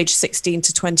people aged 16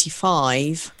 to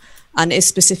 25 and is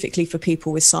specifically for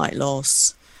people with sight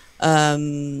loss,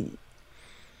 and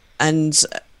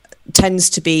tends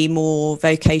to be more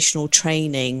vocational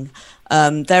training.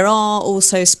 There are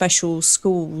also special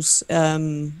schools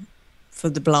for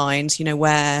the blind, you know,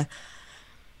 where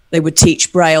they would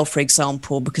teach Braille, for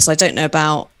example, because I don't know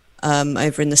about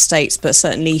over in the States, but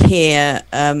certainly here,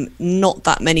 not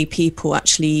that many people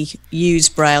actually use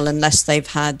Braille unless they've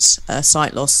had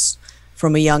sight loss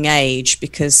from a young age,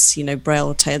 because, you know,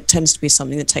 Braille tends to be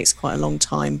something that takes quite a long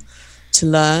time to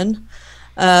learn.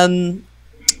 I'm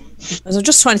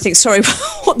just trying to think, sorry,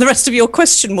 what the rest of your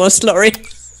question was, Laurie.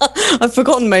 I've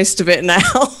forgotten most of it now.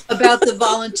 About the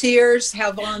volunteers,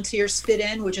 how volunteers fit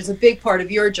in, which is a big part of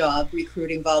your job,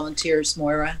 recruiting volunteers,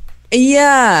 Moira.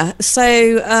 Yeah.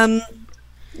 So,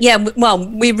 well,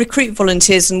 we recruit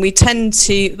volunteers and we tend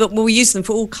to, we'll use them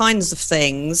for all kinds of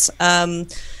things.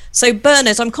 So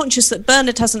Bernard, I'm conscious that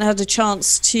Bernard hasn't had a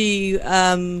chance to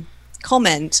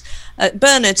comment.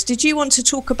 Bernard, did you want to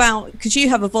talk about, because you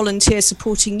have a volunteer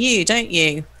supporting you, don't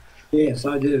you? Yes,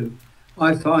 I do.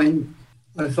 I find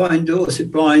Dorset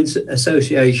Blind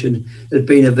Association has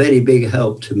been a very big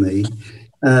help to me.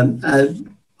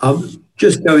 I'm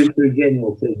just going through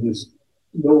general things.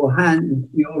 Your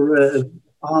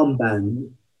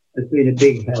armband has been a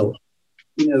big help.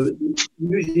 You know,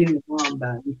 using an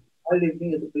armband, I live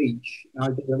near the beach. I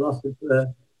get a lot of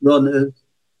runners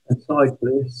and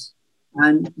cyclists,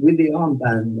 and with the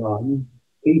armband on,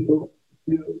 people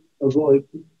do avoid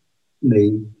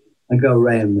me and go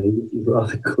around me, which is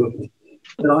rather good.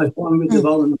 But I find with the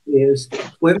volunteers,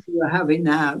 when we were having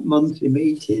our monthly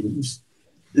meetings,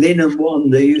 Lynn and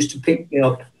Wanda used to pick me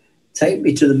up, take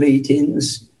me to the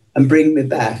meetings and bring me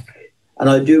back. And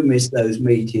I do miss those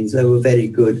meetings. They were very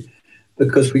good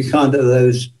because we can't have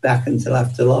those back until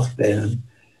after lockdown.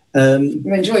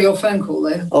 You enjoy your phone call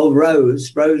there? Oh,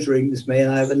 Rose rings me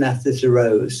and I have a natter to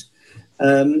Rose.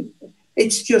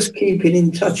 It's just keeping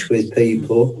in touch with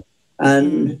people,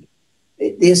 and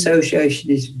the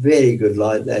association is very good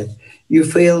like that. You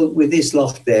feel with this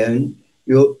lockdown,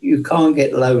 you can't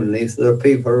get lonely if there are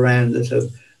people around that are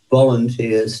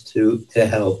volunteers to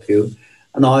help you.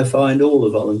 And I find all the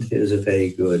volunteers are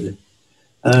very good.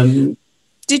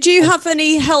 Did you have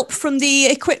any help from the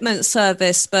equipment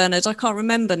service, Bernard? I can't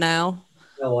remember now.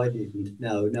 No, I didn't.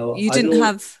 No. You didn't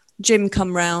have Jim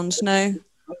come round, no?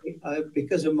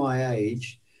 Because of my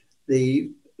age,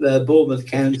 the Bournemouth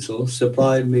Council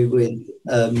supplied me with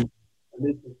a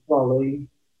little trolley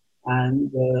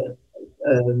and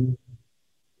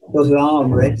those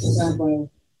armrests,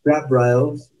 grab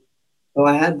rails. So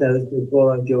I had those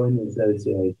before I joined the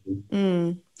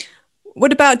association.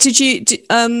 What about, did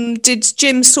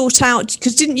Jim sort out,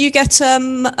 because didn't you get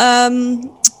a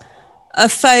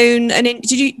phone, and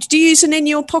did you use an in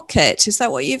your pocket? Is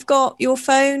that what you've got, your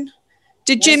phone?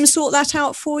 Did Jim sort that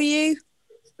out for you?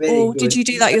 Or did you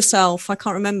do that yourself? I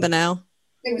can't remember now.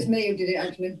 It was me who did it,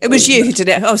 actually. It was you who did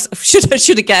it. I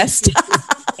should have guessed.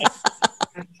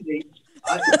 Actually,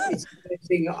 it's the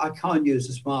thing, I can't use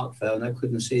a smartphone. I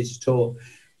couldn't see it at all.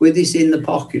 With this in the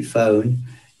pocket phone,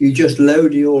 you just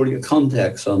load all your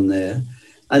contacts on there,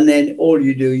 and then all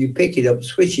you do, you pick it up,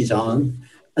 switch it on,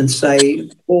 and say,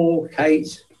 "Call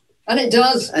Kate," and it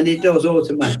does. And it does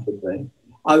automatically.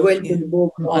 I went to the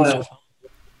Bournemouth.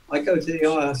 I go to the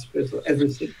eye hospital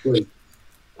every 6 weeks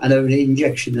and have an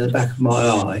injection in the back of my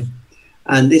eye.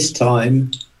 And this time,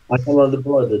 I got a lot of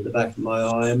blood at the back of my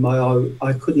eye, and my eye,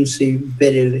 I couldn't see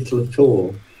very little at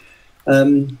all.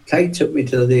 Kate took me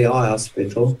to the eye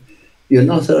hospital. You're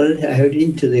not allowed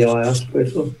into the eye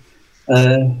hospital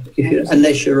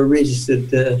unless you're a registered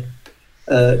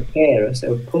carer.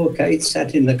 So poor Kate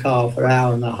sat in the car for an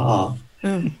hour and a half.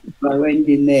 I went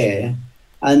in there,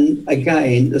 and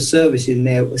again, the service in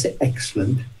there was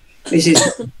excellent. This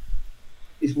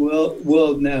is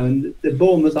world known. The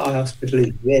Bournemouth Eye Hospital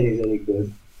is very, very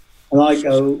good. And I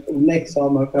go, next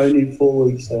time I'm going in 4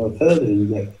 weeks, so a further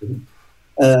injection.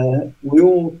 We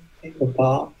all pick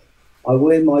apart. I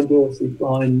wear my Dorset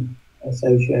Blind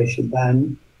Association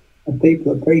band, and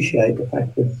people appreciate the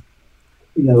fact that,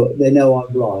 you know, they know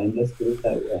I'm blind, let's put it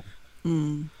that way.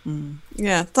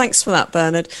 Yeah, thanks for that,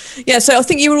 Bernard. Yeah, so I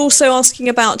think you were also asking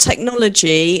about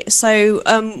technology. So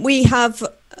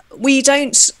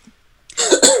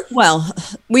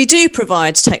we do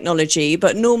provide technology,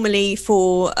 but normally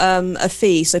for a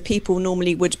fee. So people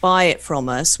normally would buy it from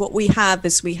us. What we have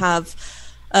is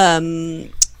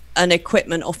an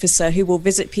equipment officer who will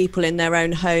visit people in their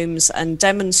own homes and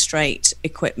demonstrate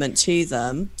equipment to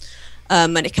them.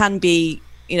 And it can be,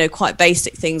 quite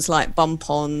basic things like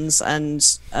bump-ons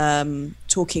and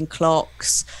talking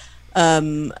clocks.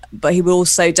 But he will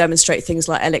also demonstrate things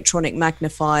like electronic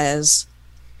magnifiers.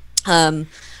 And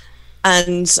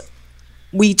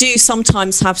we do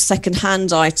sometimes have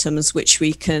second-hand items which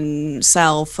we can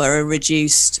sell for a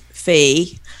reduced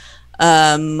fee.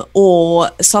 Or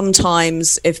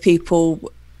sometimes if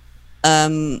people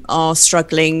are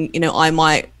struggling, I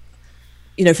might,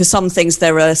 for some things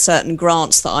there are certain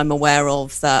grants that I'm aware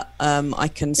of that I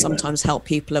can sometimes help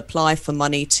people apply for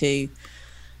money to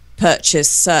purchase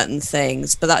certain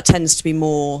things, but that tends to be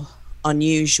more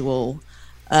unusual.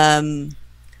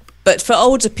 But for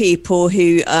older people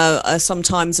who are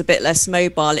sometimes a bit less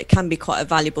mobile, it can be quite a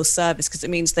valuable service because it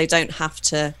means they don't have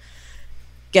to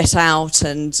get out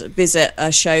and visit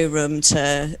a showroom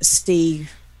to see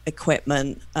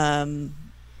equipment. They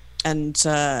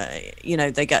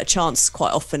get a chance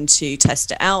quite often to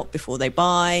test it out before they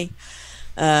buy,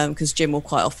 because Jim will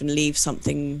quite often leave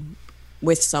something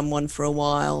with someone for a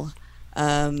while.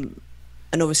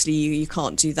 And obviously you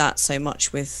can't do that so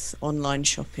much with online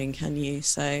shopping, can you?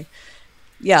 So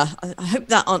yeah, I hope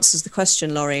that answers the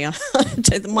question, Laurie. I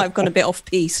might have gone a bit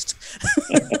off-piste.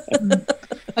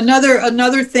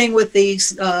 Another thing with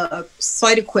these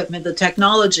site equipment, the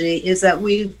technology, is that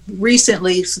we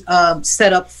recently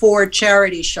set up 4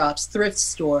 charity shops, thrift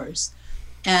stores.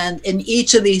 And in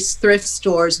each of these thrift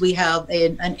stores, we have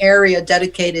an area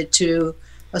dedicated to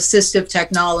assistive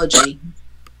technology.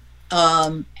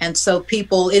 And so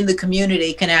people in the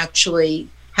community can actually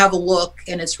have a look,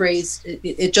 and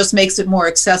it just makes it more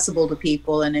accessible to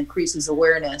people and increases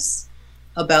awareness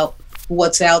about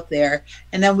what's out there.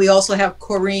 And then we also have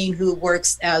Corrine, who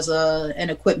works as an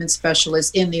equipment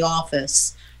specialist in the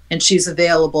office, and she's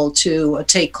available to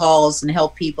take calls and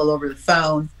help people over the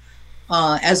phone,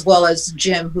 as well as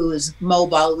Jim, who is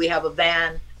mobile. We have a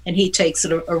van, and he takes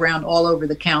it around all over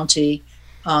the county,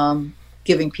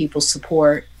 giving people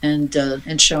support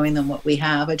and showing them what we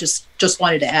have. I just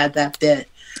wanted to add that bit.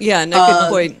 Yeah, no, good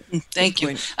point. Thank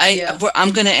you.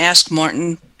 I'm going to ask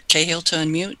Martin Cahill to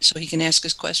unmute so he can ask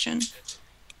his question.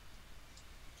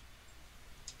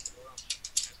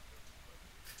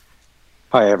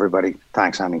 Hi, everybody.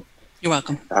 Thanks, Annie. You're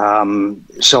welcome. I'm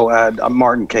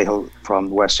Martin Cahill from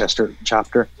the Westchester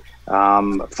chapter.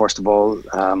 First of all,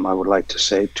 I would like to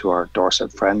say to our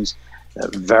Dorset friends,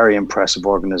 very impressive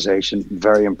organization,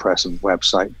 very impressive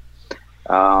website.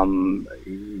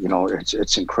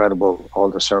 It's incredible, all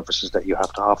the services that you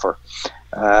have to offer.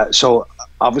 So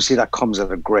obviously that comes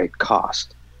at a great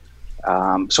cost.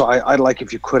 So I'd like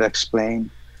if you could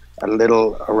explain a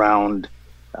little around,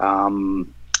 how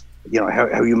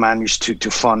you manage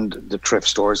to fund the thrift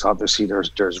stores. Obviously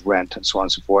there's rent and so on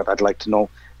and so forth. I'd like to know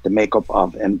the makeup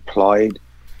of employed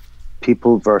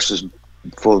people versus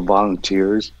full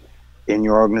volunteers in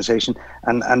your organization,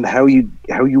 and how you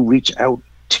reach out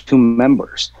to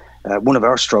members. One of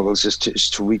our struggles is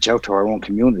to reach out to our own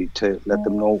community to let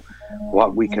them know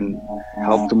what we can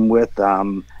help them with,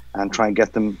 and try and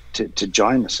get them to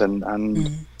join us and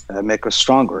make us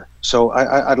stronger. So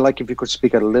I'd like if you could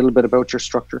speak a little bit about your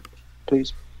structure,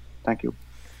 please. Thank you.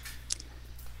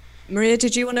 Maria,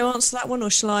 did you want to answer that one, or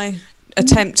shall I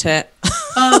attempt it?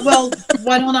 Well,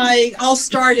 why don't I'll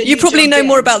start it. You probably know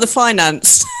more about the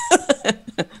finance.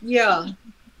 Yeah.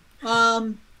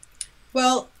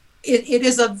 Well, it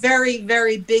is a very,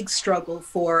 very big struggle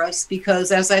for us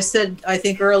because, as I said, I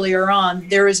think earlier on,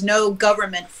 there is no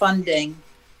government funding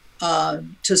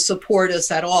to support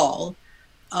us at all.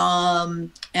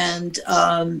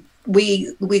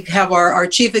 We have our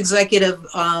chief executive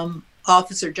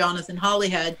officer, Jonathan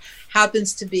Hollyhead,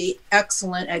 happens to be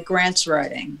excellent at grants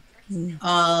writing.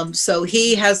 So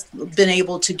he has been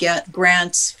able to get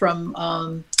grants from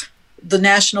the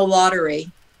National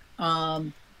Lottery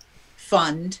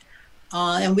Fund,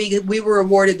 and we were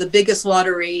awarded the biggest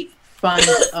lottery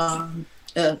fund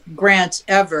grant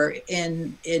ever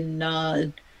in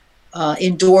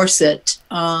Dorset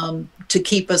to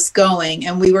keep us going,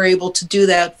 and we were able to do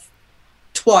that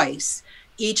twice,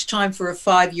 each time for a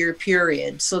 5-year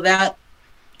period. So that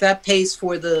pays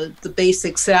for the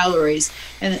basic salaries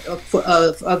and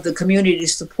of the community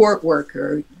support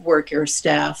worker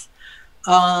staff.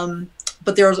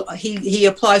 but he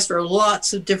applies for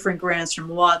lots of different grants from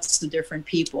lots of different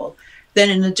people. Then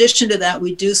in addition to that,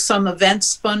 we do some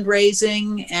events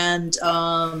fundraising and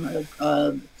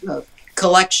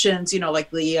collections, like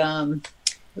the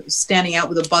standing out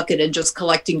with a bucket and just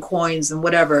collecting coins and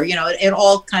whatever, it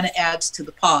all kind of adds to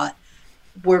the pot.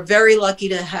 We're very lucky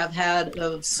to have had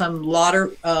some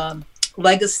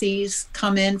legacies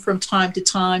come in from time to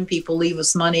time. People leave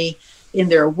us money in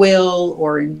their will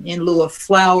or in lieu of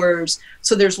flowers.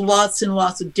 So there's lots and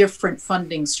lots of different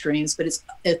funding streams, but it's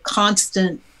a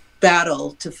constant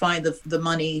battle to find the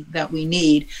money that we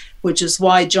need, which is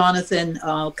why Jonathan,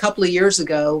 a couple of years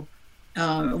ago,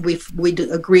 we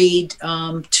agreed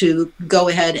to go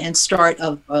ahead and start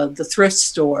the thrift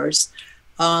stores,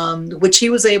 which he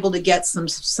was able to get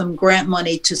some grant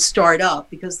money to start up,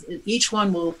 because each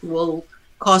one will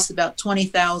cost about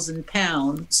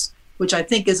 £20,000, which I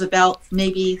think is about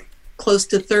maybe close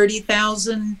to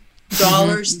 $30,000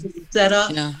 to set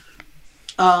up. Yeah.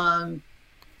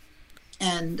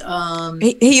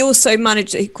 He also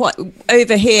managed quite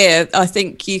over here. I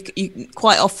think you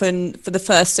quite often for the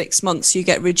first 6 months you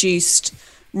get reduced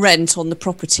rent on the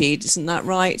property, isn't that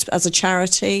right? As a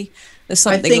charity, there's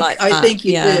something like that. I think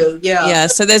you do. Yeah. Yeah.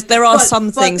 So there are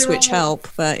some things which help,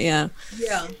 but yeah.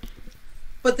 Yeah.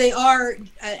 But they are,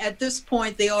 at this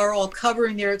point, they are all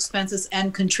covering their expenses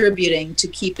and contributing to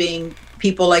keeping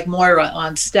people like Moira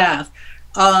on staff.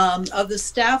 Of the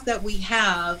staff that we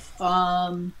have,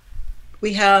 I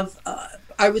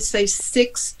would say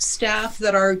 6 staff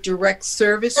that are direct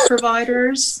service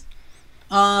providers.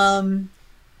 And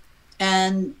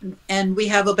we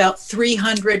have about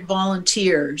 300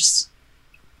 volunteers.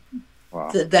 Wow.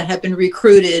 that have been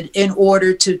recruited in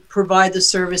order to provide the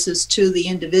services to the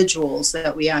individuals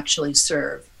that we actually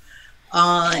serve.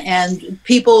 And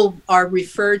people are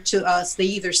referred to us. They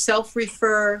either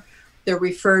self-refer, they're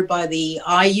referred by the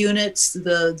I units,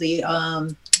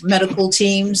 the medical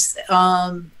teams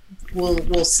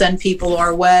will send people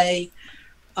our way.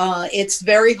 It's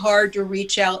very hard to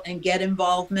reach out and get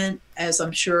involvement, as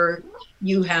I'm sure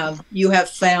you have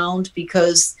found,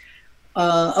 because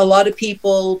a lot of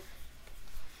people,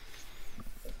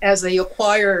 as they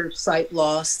acquire sight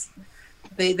loss,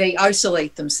 they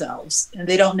isolate themselves, and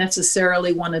they don't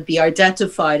necessarily want to be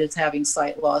identified as having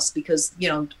sight loss, because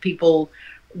people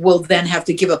will then have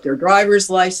to give up their driver's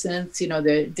license.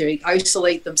 They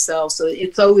isolate themselves, so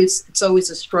it's always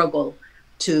a struggle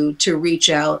to reach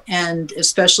out, and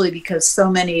especially because so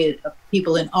many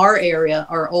people in our area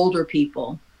are older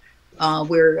people.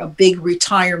 We're a big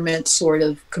retirement sort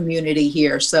of community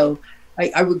here, so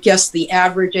I would guess the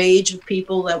average age of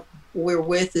people that we're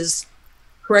with is,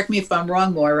 correct me if I'm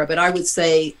wrong, Moira, but I would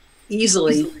say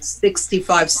easily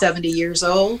 65, 70 years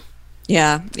old.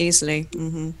 Yeah, easily.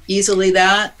 Mm-hmm. Easily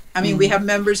that. I mean, we have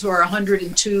members who are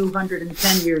 102,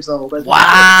 110 years old.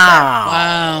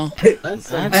 Wow.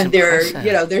 And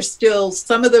they're still,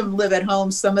 some of them live at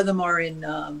home, some of them are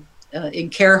in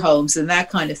care homes and that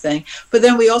kind of thing. But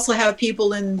then we also have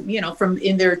people in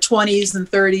their 20s and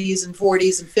 30s and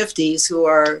 40s and 50s who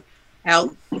are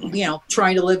out,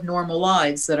 trying to live normal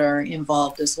lives, that are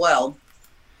involved as well.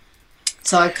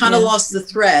 So I kind of lost the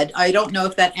thread. I don't know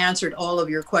if that answered all of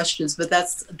your questions, but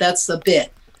that's a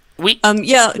bit. I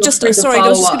was just going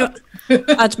to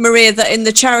add, Maria, that in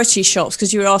the charity shops,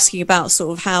 because you were asking about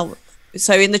sort of how.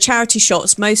 So in the charity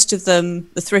shops, most of them,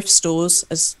 the thrift stores,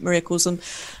 as Maria calls them,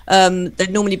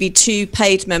 there'd normally be 2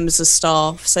 paid members of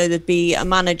staff. So there'd be a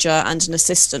manager and an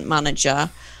assistant manager.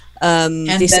 And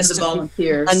then the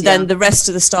volunteers. And then the rest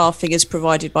of the staffing is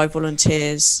provided by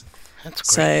volunteers.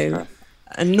 That's great. So,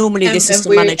 and normally the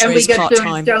assistant manager is part-time.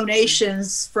 And we get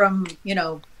donations from,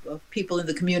 people in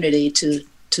the community to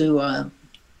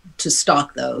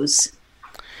stock those.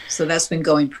 So that's been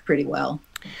going pretty well.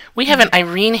 We have an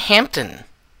Irene Hampton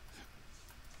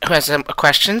who has a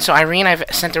question. So Irene, I've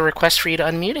sent a request for you to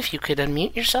unmute. If you could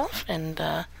unmute yourself, and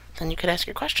then you could ask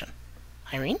your question.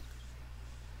 Irene?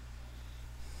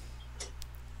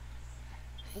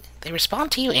 They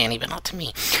respond to you, Annie, but not to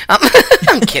me.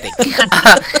 I'm kidding.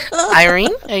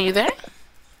 Irene, are you there?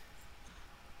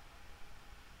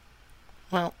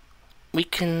 Well, we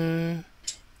can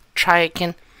try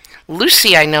again.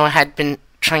 Lucy, I know, had been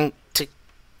trying to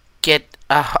get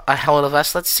a hold of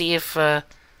us. Let's see if... I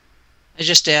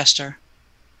just asked her.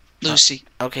 Lucy.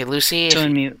 Okay, Lucy, to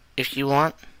unmute. If you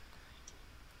want.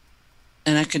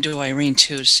 And I can do Irene,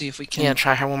 too, to see if we can... Yeah,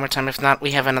 try her one more time. If not,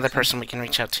 we have another person we can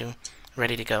reach out to,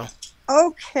 ready to go.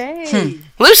 Okay.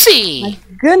 Lucy!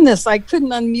 goodness, I couldn't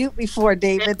unmute before,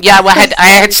 David. Yeah, well, I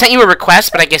had sent you a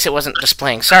request, but I guess it wasn't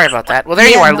displaying. Sorry about that. Well, there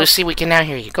you are, Lucy. We can now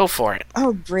hear you. Go for it.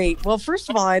 Oh, great. Well, first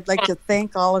of all, I'd like to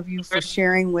thank all of you for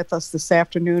sharing with us this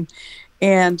afternoon.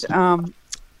 And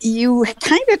you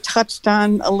kind of touched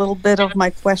on a little bit of my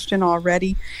question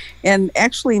already. And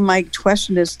actually, my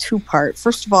question is two-part.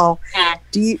 First of all,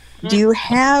 do you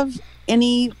have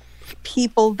any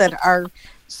people that are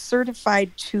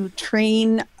certified to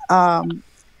train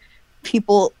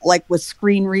people like with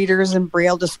screen readers and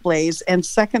braille displays? And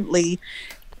secondly,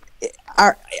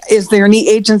 is there any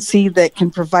agency that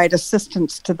can provide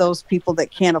assistance to those people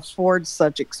that can't afford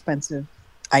such expensive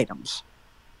items?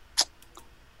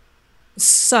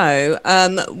 So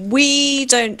we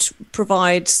don't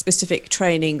provide specific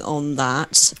training on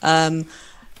that.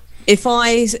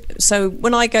 So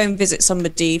when I go and visit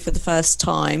somebody for the first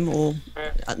time, or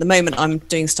at the moment I'm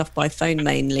doing stuff by phone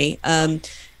mainly,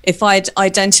 if I'd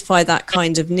identify that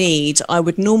kind of need, I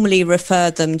would normally refer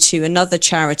them to another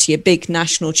charity, a big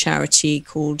national charity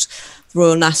called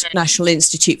Royal National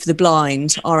Institute for the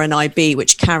Blind, RNIB,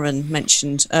 which Karen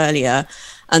mentioned earlier.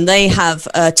 And they have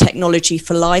a Technology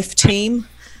for Life team.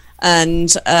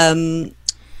 And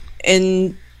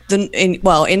in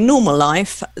normal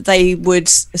life, they would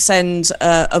send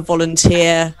a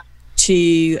volunteer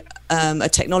to a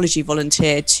technology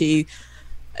volunteer to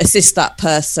assist that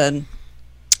person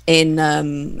in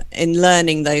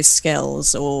learning those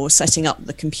skills or setting up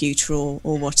the computer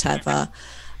or whatever.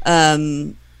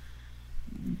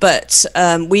 But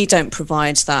we don't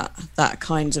provide that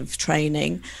kind of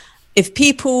training. If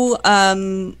people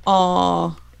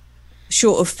are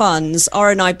short of funds,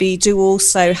 RNIB do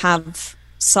also have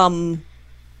some,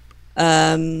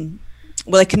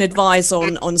 they can advise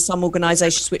on some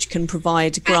organisations which can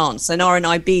provide grants, and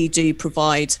RNIB do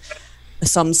provide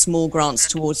some small grants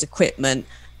towards equipment.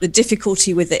 The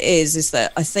difficulty with it is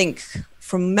that I think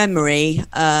from memory,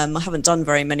 I haven't done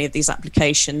very many of these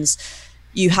applications,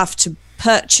 you have to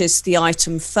purchase the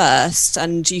item first,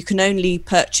 and you can only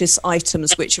purchase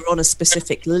items which are on a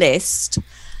specific list,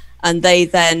 and they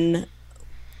then,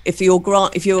 if you're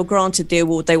granted the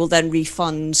award, they will then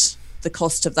refund the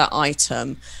cost of that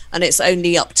item, and it's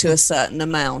only up to a certain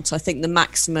amount. I think the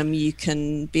maximum you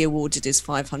can be awarded is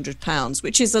 £500,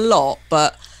 which is a lot,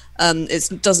 but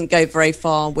it doesn't go very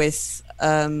far with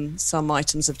some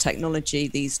items of technology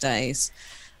these days.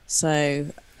 So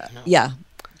yeah,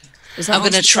 I'm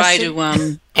going to try to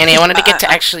Annie, I wanted to get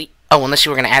to actually. Oh, unless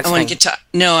you were going to add something.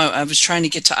 I was trying to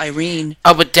get to Irene.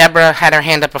 Oh, but Deborah had her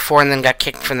hand up before and then got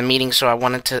kicked from the meeting, so I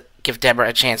wanted to give Deborah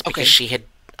a chance because she had.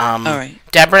 All right.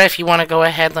 Deborah, if you want to go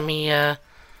ahead, let me get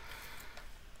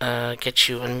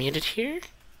you unmuted here.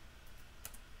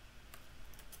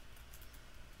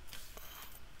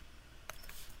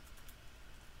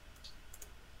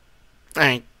 All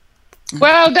right.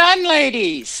 Well done,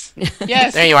 ladies.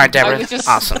 Yes. There you are, Deborah.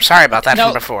 Awesome. Sorry about that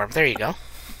from before. There you go.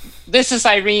 This is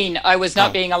Irene. I was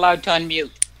not being allowed to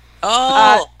unmute.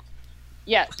 Oh.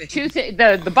 Yeah.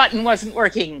 The button wasn't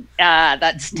working.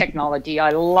 That's technology. I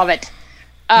love it.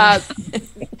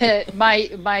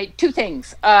 My two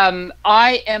things.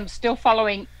 I am still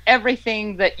following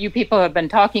everything that you people have been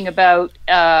talking about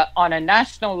on a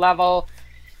national level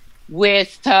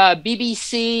with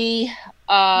BBC,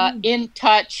 In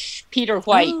Touch, Peter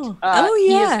White.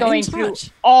 He is going through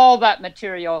all that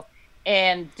material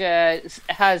and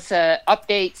has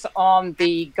updates on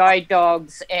the guide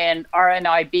dogs and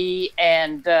RNIB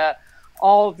and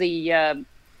all the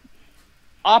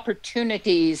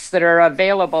opportunities that are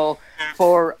available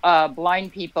for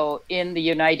blind people in the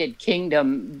United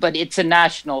Kingdom, but it's a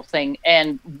national thing,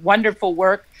 and wonderful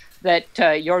work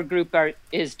that your group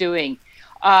is doing.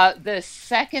 The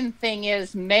second thing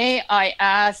is, may I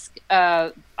ask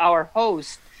our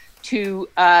host to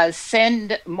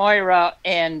send Moira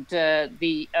and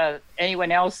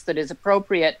anyone else that is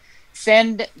appropriate,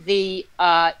 send the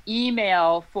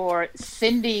email for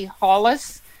Cindy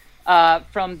Hollis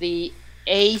from the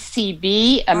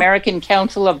ACB, American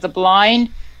Council of the Blind,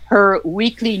 her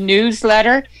weekly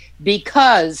newsletter,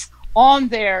 because on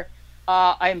there,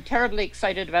 I'm terribly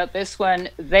excited about this one.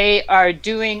 They are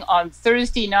doing on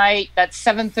Thursday night, that's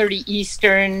 7:30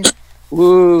 Eastern.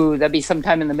 Ooh, that'd be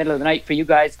sometime in the middle of the night for you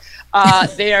guys.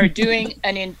 They are doing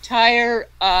an entire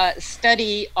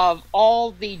study of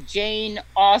all the Jane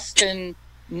Austen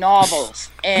novels.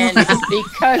 And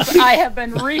because I have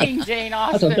been reading Jane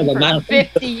Austen for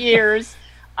 50 years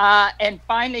and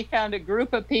finally found a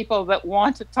group of people that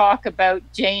want to talk about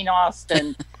Jane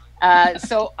Austen,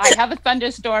 So I have a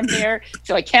thunderstorm here,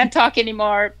 so I can't talk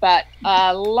anymore, but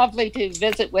lovely to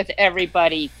visit with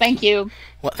everybody. Thank you.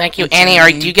 Well, thank you.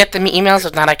 Annie, do you get the emails?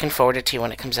 If not, I can forward it to you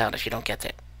when it comes out if you don't get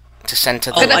it. To send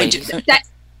to the ladies.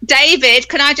 David,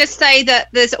 can I just say that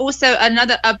there's also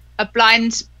a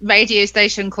blind radio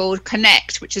station called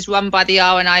Connect, which is run by the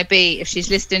RNIB. If she's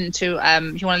listening to,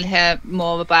 if you want to hear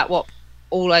more about what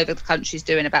all over the country is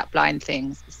doing about blind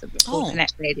things, it's called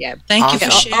Connect Radio. Thank you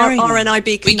for sharing.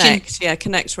 RNIB Connect,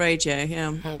 Connect Radio,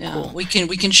 yeah. We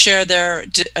can share their.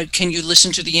 Can you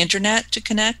listen to the internet to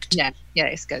connect? Yeah,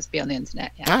 it goes beyond the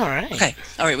internet. Yeah. All right. Okay.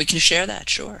 All right. We can share that.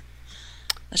 Sure.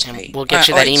 That's great. We'll get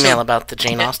you that email about the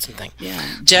Jane Austen thing. Yeah.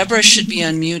 Deborah should be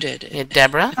unmuted. Yeah,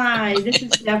 Deborah? Hi, this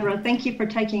is Deborah. Thank you for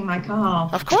taking my call.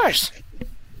 Of course.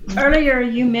 Earlier,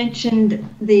 you mentioned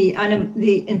the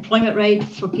employment rate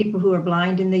for people who are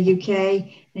blind in the UK,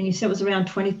 and you said it was around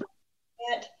 25%.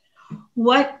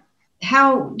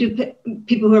 How do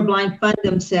people who are blind fund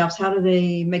themselves? How do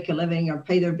they make a living or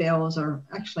pay their bills or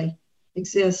actually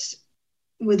exist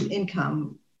with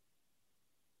income?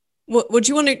 What do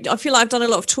you want to? I feel like I've done a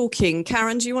lot of talking.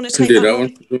 Karen, do you want to take that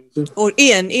one? Or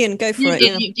Ian, go for it.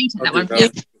 You take that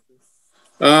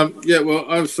one. Yeah. Well,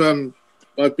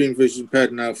 I've been vision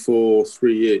impaired now for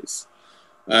 3 years,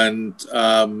 and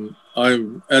I'm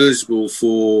eligible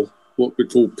for what we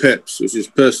call PIPs, which is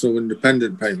personal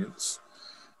independent payments.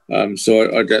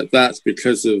 So I get that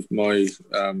because of my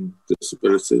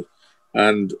disability,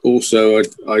 and also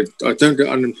I don't get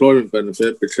unemployment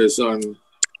benefit because I'm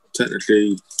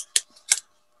technically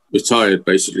retired,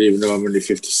 basically, even though I'm only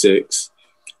 56.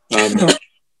 But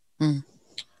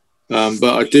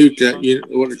I do get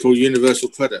what they call universal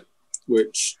credit,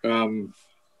 which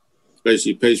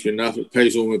basically pays me enough. It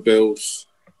pays all my bills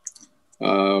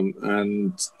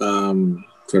and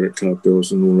credit card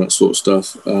bills and all that sort of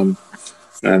stuff.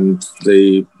 And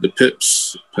the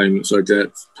PIPs payments I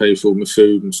get pay for my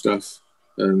food and stuff.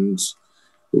 And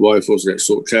the wife also gets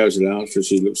sort of carers allowance because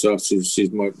she looks after.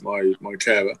 She's my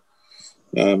carer.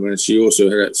 And she also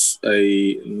gets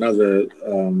another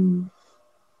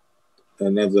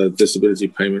disability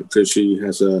payment because she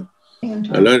has a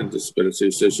learning disability,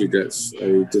 so she gets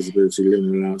a disability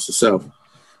living allowance herself,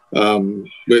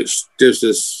 which gives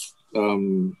us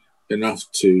enough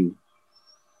to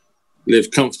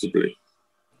live comfortably.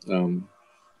 Does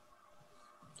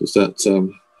that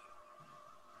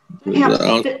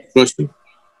answer the question?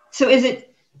 So is it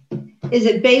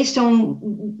based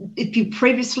on if you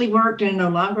previously worked and no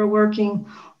longer working?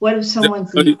 What if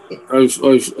someone's... it's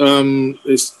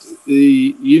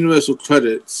the universal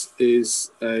credits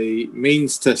is a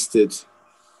means tested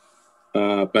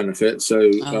benefit. So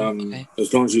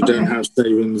as long as you don't have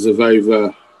savings of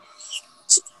over,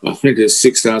 I think it's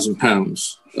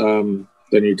 £6,000,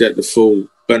 then you get the full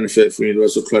benefit from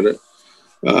universal credit.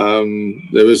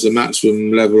 There is a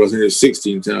maximum level, I think it's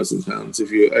 £16,000. If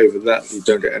you're over that, you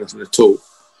don't get anything at all.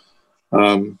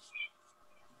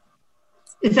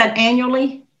 Is that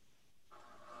annually?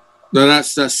 No,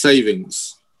 that's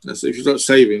savings. If you've got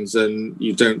savings, then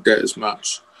you don't get as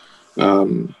much.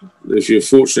 If you're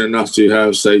fortunate enough to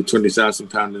have, say,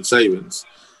 £20,000 in savings,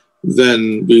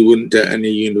 then we wouldn't get any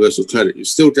universal credit. You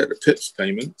still get the PIPs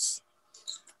payments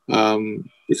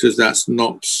because that's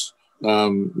not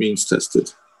means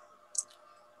tested.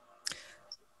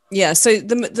 Yeah, so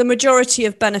the majority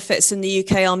of benefits in the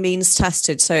UK are means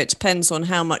tested. So it depends on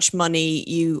how much money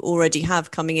you already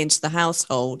have coming into the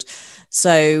household.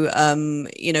 So,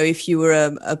 if you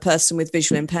were a person with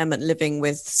visual impairment living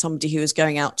with somebody who was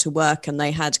going out to work and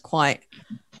they had quite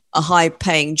a high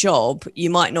paying job, you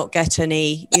might not get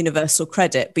any universal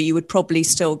credit, but you would probably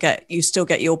still get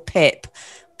your PIP,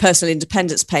 personal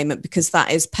independence payment, because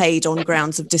that is paid on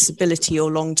grounds of disability or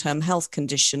long-term health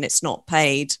condition. It's not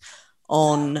paid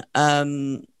on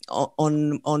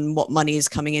what money is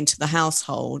coming into the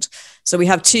household. So we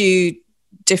have two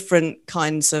different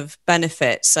kinds of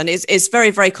benefits, and it's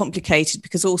very, very complicated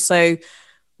because also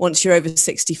once you're over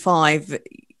 65,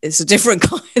 it's a different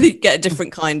kind. You get a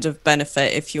different kind of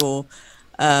benefit if you're,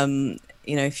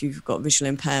 if you've got visual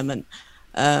impairment.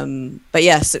 But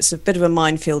yes, it's a bit of a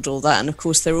minefield, all that, and of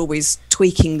course they're always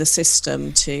tweaking the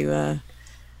system to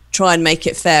try and make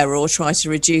it fair or try to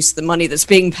reduce the money that's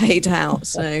being paid out.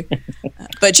 So,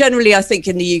 but generally, I think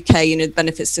in the UK, the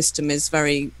benefit system is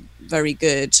very, very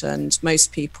good, and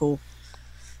most people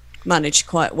manage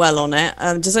quite well on it.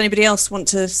 Does anybody else want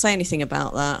to say anything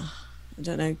about that? I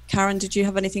don't know. Karen, did you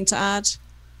have anything to add?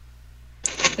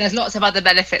 There's lots of other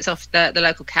benefits of the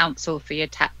local council for your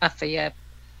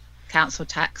council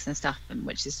tax and stuff, and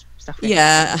which is stuff.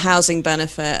 Yeah, a housing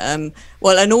benefit.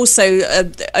 Well, and also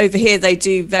over here they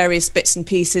do various bits and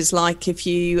pieces. Like if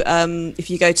you go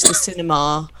to the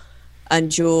cinema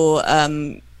and you're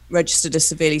registered as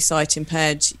severely sight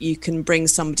impaired, you can bring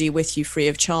somebody with you free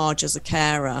of charge as a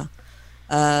carer.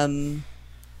 And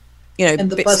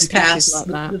the bus pass, like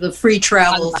that. The free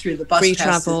travel through the bus free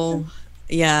pass travel, system.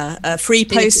 Yeah, free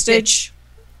postage.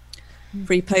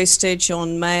 Free postage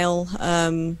on mail.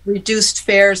 Reduced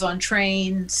fares on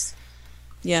trains.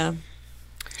 Yeah.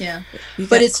 Yeah,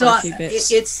 but it's not.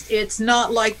 It's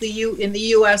not like in the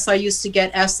U.S. I used to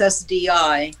get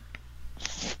SSDI.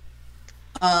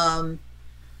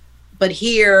 But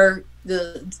here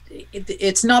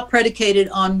it's not predicated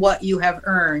on what you have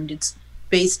earned. It's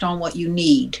based on what you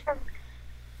need.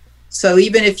 So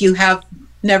even if you have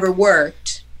never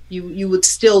worked, you would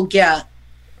still get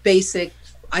basic.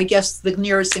 I guess the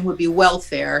nearest thing would be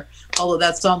welfare, although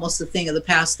that's almost a thing of the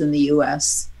past in the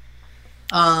U.S.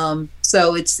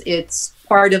 So it's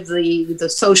part of the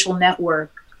social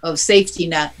network of safety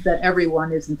net that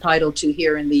everyone is entitled to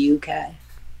here in the UK.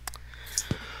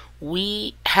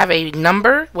 We have a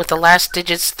number with the last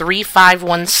digits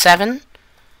 3517.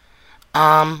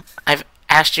 I've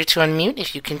asked you to unmute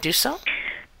if you can do so.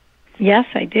 Yes,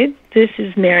 I did. This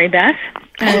is Mary Beth.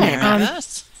 Hi, Mary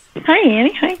Beth. Hi,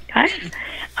 Annie. Hi.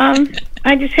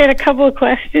 I just had a couple of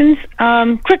questions.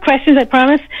 Quick questions, I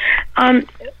promise.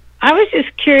 I was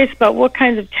just curious about what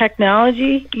kinds of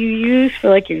technology you use for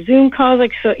like your Zoom calls.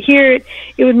 Like, so here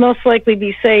it would most likely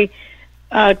be, say,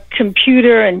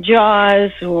 computer and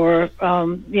JAWS, or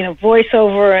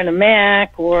VoiceOver and a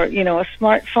Mac, or a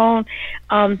smartphone.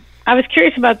 I was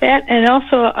curious about that, and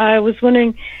also I was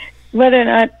wondering whether or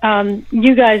not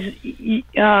you guys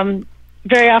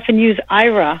very often use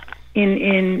Aira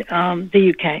in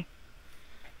the UK.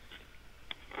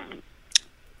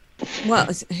 Well, I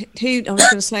was going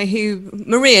to say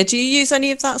Maria, do you use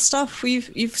any of that stuff?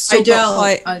 You've still got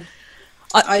quite.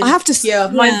 I have to. Yeah,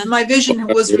 my vision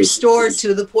was restored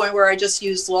to the point where I just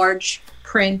use large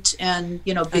print and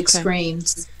big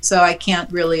screens, so I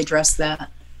can't really address that.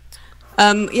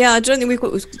 Yeah, I don't think we've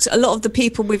got a lot of the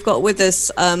people we've got with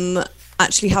us.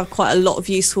 Actually have quite a lot of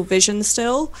useful vision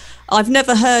still. I've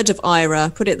never heard of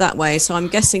Aira, put it that way, so I'm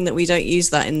guessing that we don't use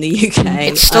that in the UK.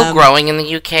 It's still growing in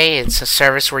the UK. It's a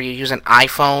service where you use an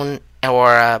iPhone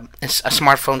or a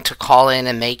smartphone to call in,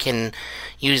 and they can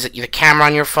use the camera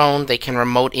on your phone. They can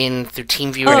remote in through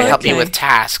TeamViewer to help you with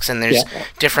tasks, and there's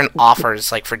different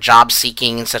offers, like for job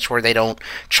seeking and such, where they don't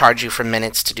charge you for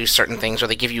minutes to do certain things, or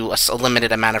they give you a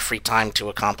limited amount of free time to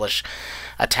accomplish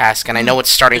a task, and I know it's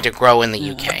starting to grow in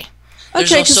the UK.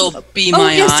 There's also Be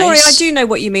My yeah, Eyes. sorry, I do know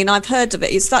what you mean. I've heard of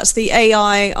it. That's the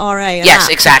AIRA. Yes,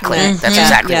 exactly. That's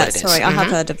exactly what it is. Sorry, I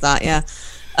have heard of that. Yeah,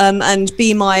 and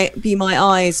Be My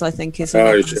Eyes, I think, is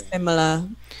similar.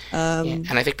 And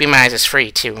I think Be My Eyes is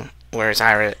free too, whereas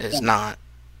Aira is not.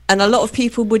 And a lot of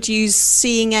people would use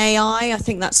Seeing AI. I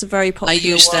think that's a very popular one. I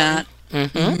use that. I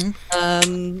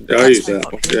use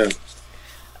that one,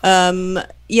 yeah.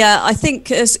 Yeah, I think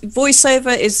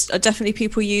VoiceOver is definitely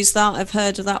people use that. I've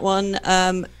heard of that one.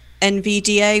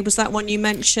 NVDA, was that one you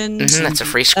mentioned? That's a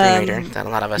free screen reader that a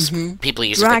lot of us people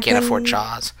use if they can't afford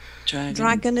JAWS.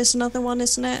 Dragon is another one,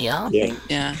 isn't it? Yeah.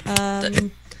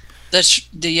 That's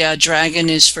the Dragon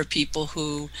is for people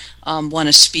who want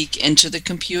to speak into the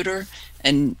computer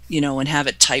and and have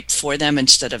it type for them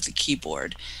instead of the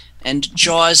keyboard. And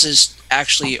JAWS is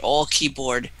actually all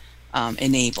keyboard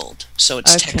enabled, so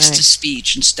it's text to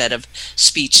speech instead of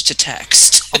speech to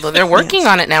text. Although they're working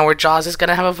on it now, where JAWS is going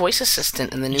to have a voice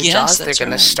assistant in the new JAWS. They're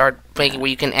going to start making where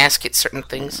you can ask it certain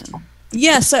things.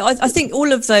 Yeah, so I think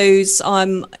all of those,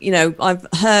 I've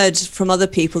heard from other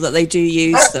people that they do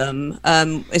use them.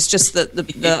 It's just that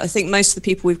I think most of the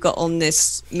people we've got on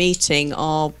this meeting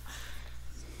are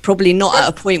probably not at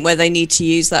a point where they need to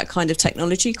use that kind of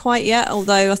technology quite yet.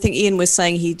 Although I think Ian was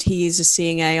saying he uses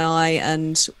Seeing AI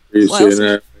and. One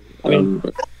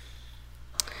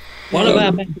of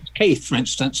our members, Keith, for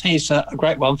instance, he's a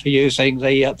great one for using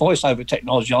the VoiceOver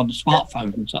technology on the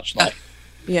smartphone and such like.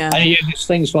 Yeah. And he uses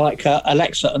things like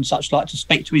Alexa and such like to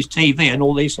speak to his TV and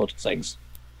all these sort of things.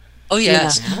 Oh,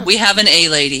 yes. Yeah. We have an A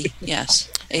lady.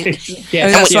 Yes.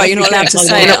 That's right. You're not allowed to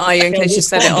say it, are you, in case you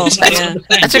said it off. Yeah.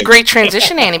 That's a great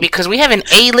transition, Annie, because we have an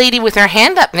A lady with her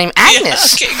hand up named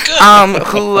Agnes,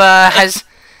 who has...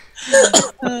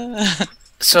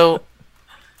 So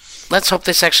let's hope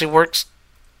this actually works.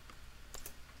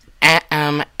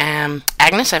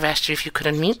 Agnes, I've asked you if you could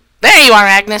unmute. There you are,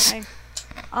 Agnes.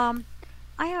 I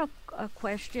have a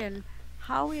question.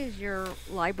 How is your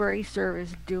library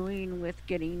service doing with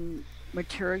getting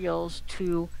materials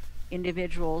to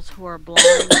individuals who are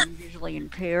blind and visually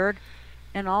impaired?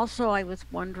 And also, I was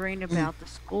wondering about the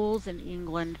schools in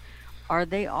England. Are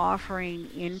they offering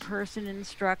in-person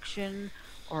instruction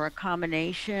or a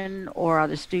combination, or are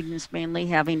the students mainly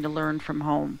having to learn from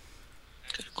home?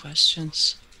 Good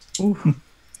questions.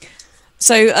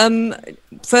 So,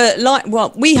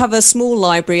 well, we have a small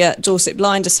library at Dorset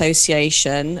Blind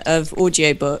Association of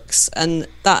audiobooks, and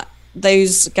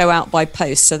those go out by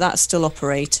post, so that's still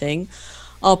operating.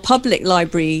 Our public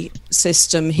library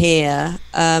system here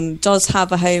does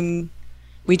have a home.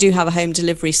 We do have a home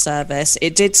delivery service.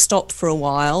 It did stop for a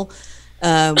while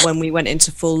when we went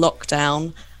into full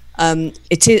lockdown.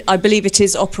 I believe it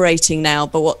is operating now,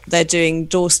 but what they're doing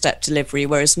doorstep delivery,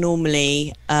 whereas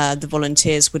normally the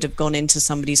volunteers would have gone into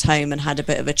somebody's home and had a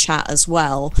bit of a chat as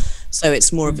well. So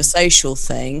it's more of a social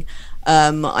thing.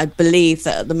 I believe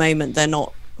that at the moment they're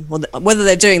not, well, whether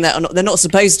they're doing that or not, they're not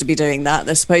supposed to be doing that.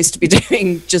 They're supposed to be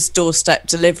doing just doorstep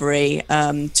delivery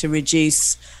to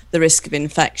reduce the risk of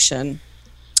infection.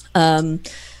 And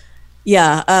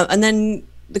then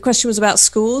the question was about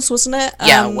schools, wasn't it?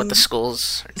 Yeah, what the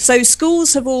schools. So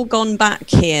schools have all gone back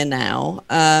here now.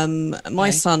 My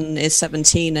son is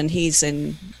 17 and he's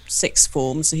in sixth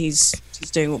form, so he's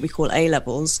doing what we call A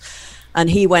levels, and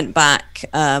he went back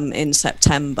in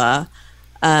September,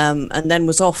 and then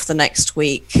was off the next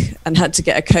week and had to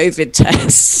get a COVID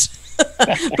test.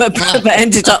 but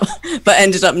ended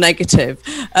up negative.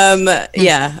 But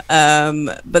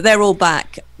they're all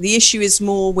back. The issue is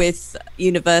more with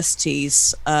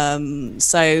universities.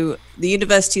 So the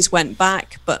universities went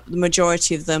back, but the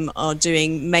majority of them are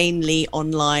doing mainly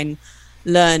online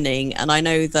learning. And I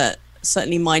know that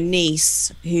certainly my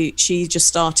niece, she just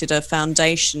started a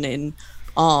foundation in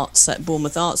arts at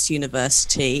Bournemouth Arts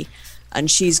University, and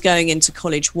she's going into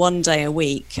college 1 day a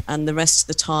week, and the rest of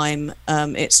the time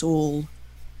it's all,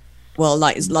 well,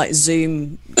 like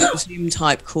Zoom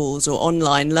type calls or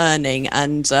online learning,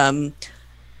 and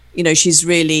she's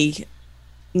really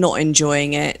not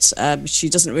enjoying it. She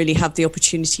doesn't really have the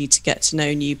opportunity to get to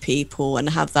know new people and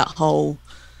have that whole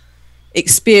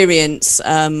experience,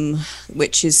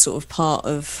 which is sort of part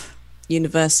of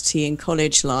university and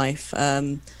college life.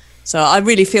 So I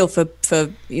really feel for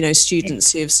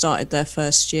students who have started their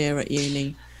first year at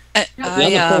uni. The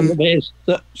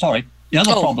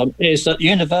other problem is that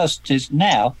universities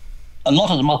now, a lot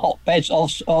of them are hotbeds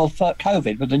of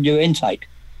COVID with the new intake.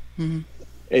 Mm-hmm.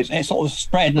 It's sort of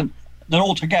spread. They're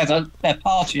all together. They're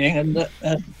partying, and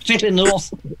particularly in the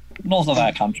north of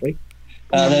our country,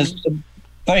 there's some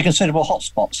very considerable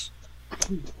hotspots.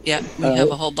 Yeah, we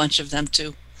have a whole bunch of them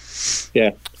too.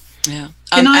 Yeah. Yeah.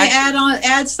 Can I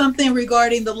add something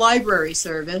regarding the library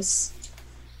service?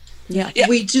 Yeah.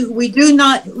 We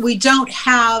don't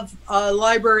have a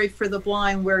library for the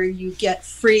blind where you get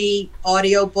free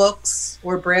audio books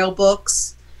or Braille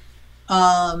books.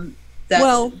 The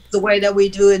way that we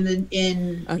do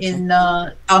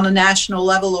on a national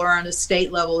level or on a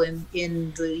state level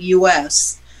in the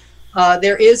U.S.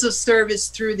 There is a service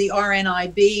through the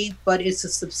RNIB, but it's a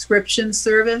subscription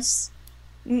service.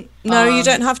 No, you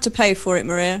don't have to pay for it,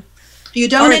 Maria. You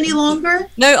don't any longer?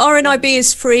 No, RNIB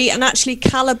is free, and actually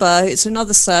Calibre, it's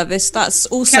another service that's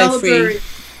also free.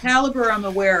 Calibre I'm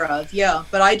aware of, yeah,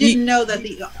 but I didn't know that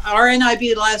the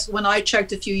RNIB when I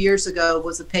checked a few years ago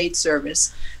was a paid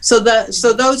service. So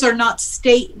those are not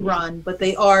state run, but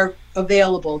they are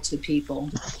available to people.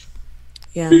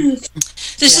 Yeah. This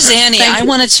is Annie. I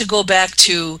wanted to go back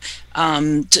to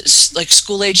like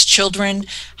school-age children.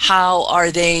 How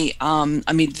are they?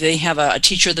 They have a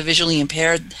teacher of the visually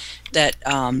impaired that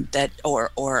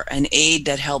or an aide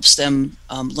that helps them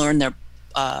learn their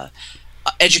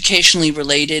educationally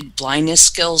related blindness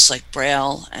skills like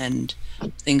Braille and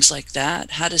things like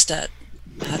that. How do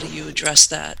you address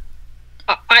that?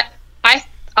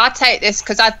 I'll take this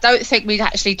because I don't think we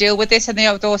actually deal with this in the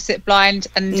Old Dorset Blind.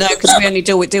 And no, because we only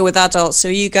deal with adults. So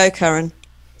you go, Karen.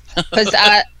 Because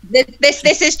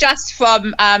this is just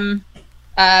from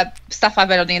stuff I've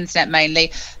read on the internet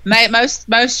mainly.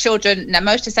 Most children,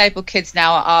 most disabled kids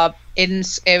now are in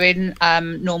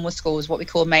normal schools, what we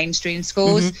call mainstream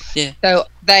schools. Mm-hmm. Yeah. So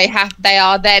they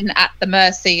are then at the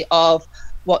mercy of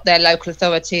what their local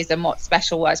authorities and what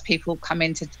special wise people come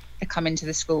into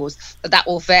the schools. But that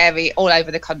will vary all over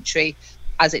the country,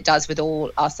 as it does with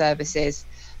all our services.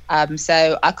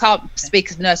 So I can't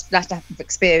speak as a nurse with that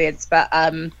experience, but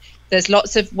there's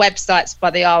lots of websites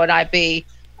by the RNIB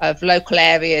of local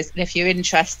areas, and if you're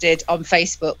interested on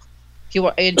Facebook, if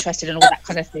you're interested in all that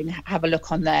kind of thing, have a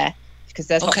look on there, because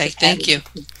there's okay. Thank you.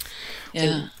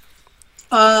 Yeah.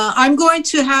 I'm going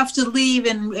to have to leave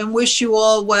and wish you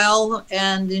all well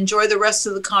and enjoy the rest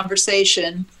of the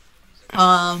conversation.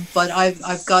 but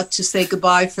I've got to say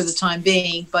goodbye for the time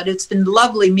being. But it's been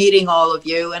lovely meeting all of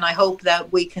you, and I hope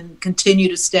that we can continue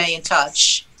to stay in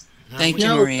touch. Thank you,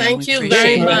 Maria. Thank We you appreciate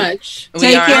very it. much.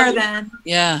 Take care then.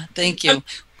 Yeah, thank you.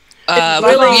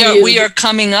 Really We are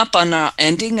coming up on our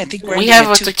ending. I think We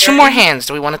have two more hands.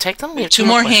 Do we want to take them? We have Two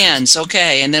more questions. hands.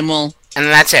 Okay, and then we'll. And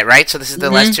that's it, right? So this is the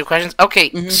last two questions?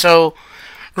 Okay, so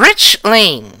Rich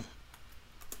Lane,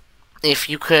 if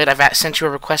you could, I've sent you a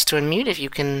request to unmute. If you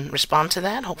can respond to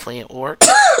that, hopefully it works.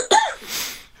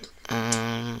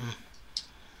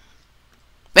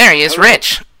 There he is,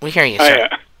 Rich. We hear you, sir.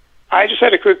 I just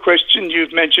had a quick question.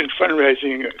 You've mentioned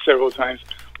fundraising several times.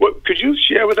 What could you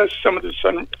share with us some of the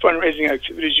fundraising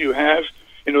activities you have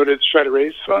in order to try to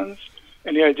raise funds?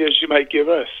 Any ideas you might give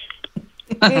us?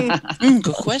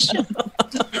 Good question.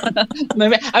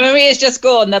 Maria's just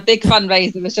gone. The big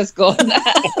fundraiser was just gone.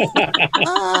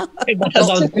 It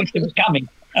was coming.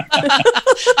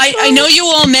 I know you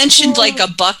all mentioned like a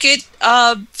bucket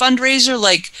fundraiser.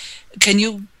 Like, can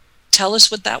you tell us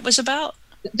what that was about?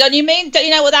 Don't you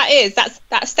know what that is?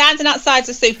 That's standing outside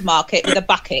the supermarket with a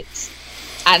bucket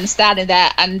and standing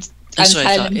there and That's what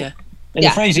I thought, yeah. In the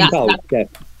freezing cold.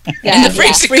 Yeah, in the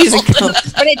freezing cold.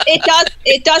 But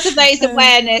it does raise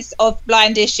awareness of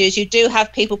blind issues. You do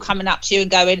have people coming up to you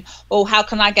and going, "Oh, how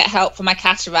can I get help for my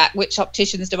cataract? Which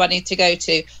opticians do I need to go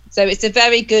to?" So it's a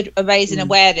very good raising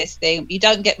awareness thing. You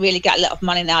don't really get a lot of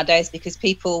money nowadays because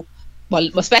people, well,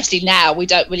 especially now, we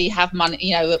don't really have money.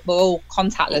 You know, we're all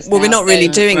contactless. Well, now, we're not really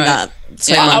doing that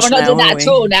so much we're not now, doing that are at we?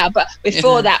 all now. But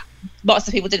before that, lots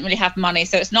of people didn't really have money,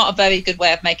 so it's not a very good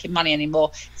way of making money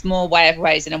anymore. It's more a way of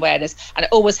raising awareness, and it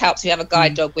always helps if you have a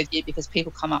guide dog with you because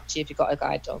people come up to you if you've got a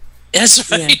guide dog. That's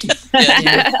right.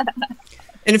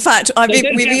 In fact,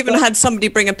 we've even had somebody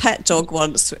bring a pet dog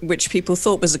once, which people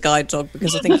thought was a guide dog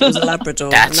because I think it was a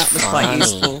Labrador, and that was quite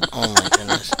useful. Oh my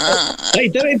goodness! They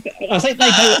do. I think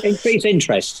they do increase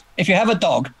interest. If you have a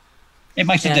dog, it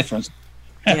makes a difference.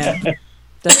 Yeah,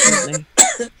 definitely.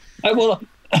 Well,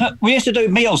 we used to do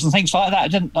meals and things like that,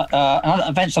 didn't? And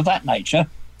events of that nature,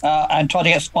 and try to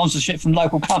get sponsorship from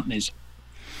local companies.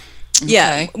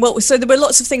 Yeah, well, so there were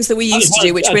lots of things that we used to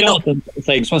do, which we're not.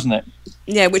 Things, wasn't it?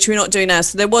 Yeah, which we're not doing now.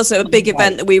 So there was a big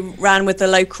event that we ran with the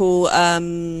local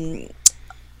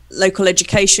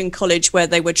education college where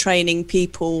they were training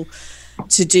people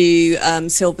to do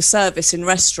silver service in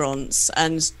restaurants,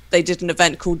 and they did an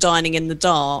event called Dining in the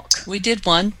Dark. We did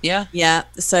one, yeah. Yeah,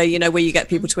 so where you get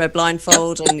people to wear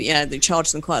blindfold, and they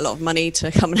charge them quite a lot of money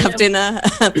to come and have dinner.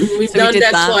 We've done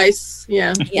that twice.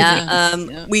 Yeah.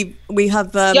 We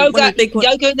have yoga, one of the big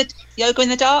yoga in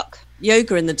the dark.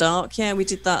 Yoga in the dark, yeah, we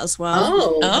did that as well.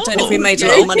 Oh. I don't know if we made a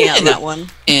lot of money out of that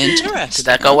one. Interesting. Did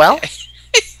that go well?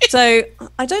 So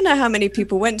I don't know how many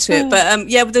people went to it, but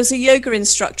there's a yoga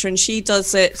instructor, and she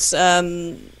does it.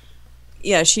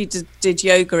 She did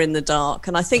yoga in the dark,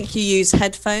 and I think you use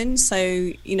headphones, so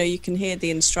you can hear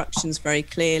the instructions very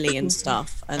clearly and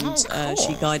stuff. And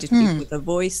she guided people with her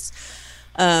voice.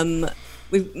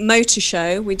 With motor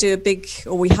show, we do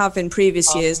we have in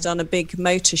previous years done a big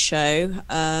motor show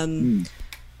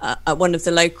at one of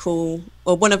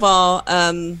our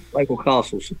local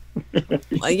castles.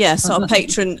 Yes, our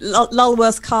patron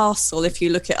Lulworth Castle, if you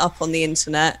look it up on the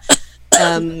internet,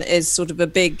 is sort of a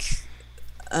big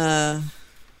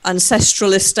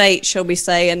ancestral estate, shall we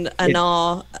say, and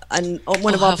one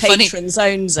of our patrons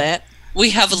owns it.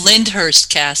 We have Lyndhurst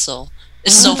Castle.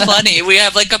 It's so funny. We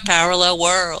have like a parallel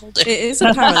world. It is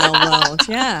a parallel world,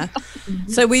 yeah.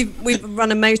 So we've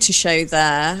run a motor show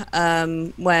there,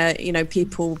 where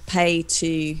people pay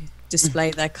to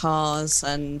display their cars,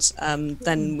 and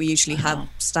then we usually have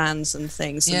stands and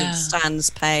things. So the stands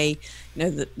pay,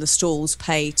 the stalls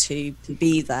pay to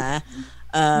be there.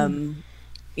 And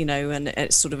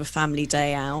it's sort of a family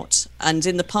day out. And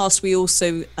in the past, we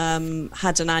also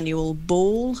had an annual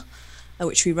ball,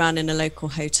 which we ran in a local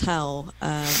hotel,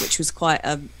 which was quite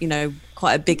a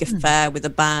big affair with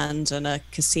a band and a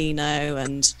casino.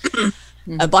 And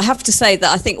but I have to say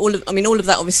that I think all of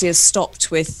that obviously has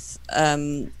stopped with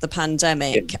the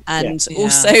pandemic, and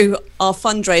also our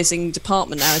fundraising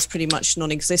department now is pretty much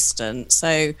non-existent.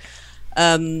 So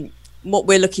what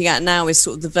we're looking at now is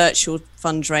sort of the virtual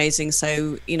fundraising.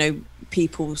 So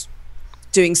people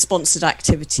doing sponsored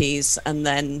activities and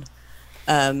then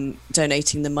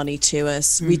donating the money to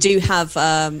us. We do have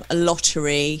a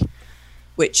lottery,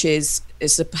 which is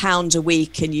 £1 a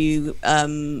week, and you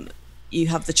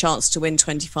have the chance to win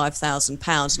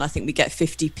 £25,000, and I think we get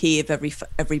 50p of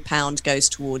every pound goes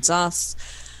towards us.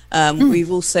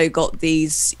 We've also got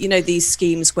these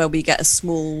schemes where we get a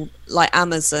small, like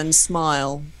Amazon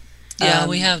Smile. Yeah,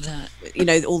 we have that. You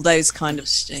know, all those kind of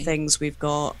things we've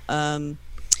got.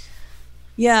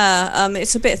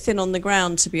 It's a bit thin on the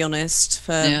ground, to be honest,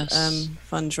 for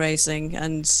fundraising.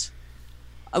 And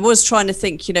I was trying to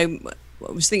think, you know,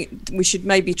 I was thinking we should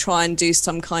maybe try and do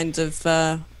some kind of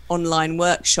online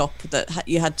workshop that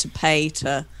you had to pay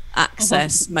to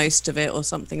access most of it or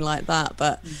something like that.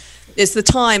 But it's the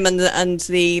time and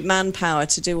the manpower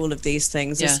to do all of these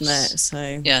things, isn't it?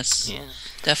 So yes,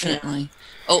 definitely.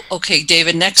 Oh, okay,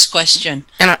 David, next question.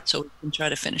 So we can try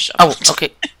to finish up. Oh,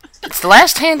 okay. It's the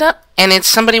last hand up, and it's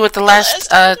somebody with the last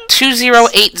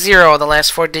 2080, the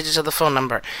last 4 digits of the phone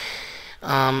number.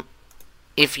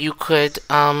 If you could,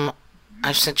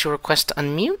 I've sent you a request to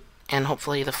unmute, and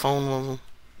hopefully the phone will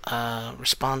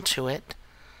respond to it.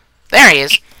 There he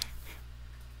is.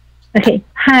 Okay.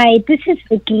 Hi, this is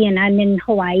Vicky, and I'm in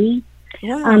Hawaii.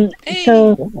 Wow.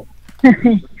 So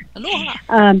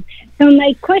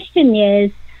my question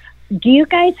is, do you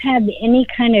guys have any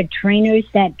kind of trainers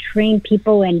that train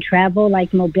people in travel,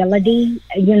 like mobility,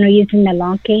 you know, using the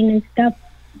long cane and stuff?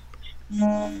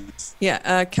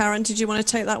 Yeah, Karen, did you want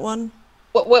to take that one?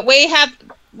 We have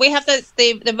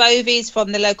the Movies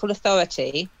from the local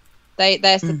authority.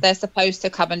 They're supposed to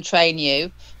come and train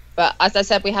you. But as I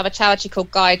said, we have a charity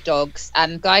called Guide Dogs,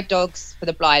 and Guide Dogs for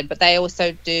the blind, but they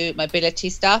also do mobility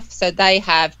stuff. So they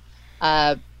have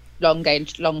long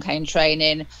cane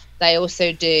training. They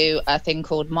also do a thing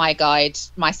called My Guide,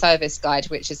 My Service Guide,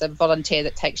 which is a volunteer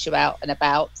that takes you out and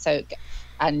about.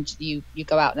 And you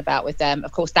go out and about with them.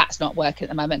 Of course, that's not working at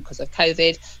the moment because of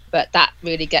COVID, but that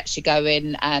really gets you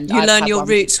going. And you learn your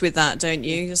roots with that, don't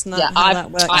you? Isn't that how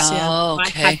that works?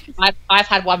 I've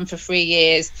had one for 3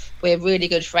 years. We're really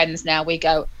good friends now. We're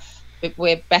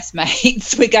best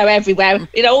mates. We go everywhere.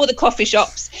 You know, all the coffee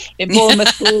shops in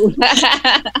Bournemouth. All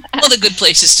the good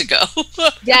places to go.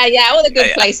 All the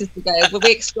good places to go.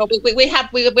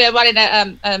 We're running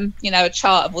a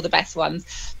chart of all the best ones.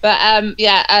 But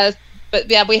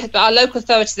we have our local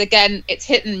authorities. Again, it's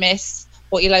hit and miss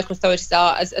what your local authorities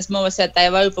are. As Maura said,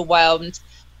 they're overwhelmed.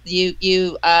 You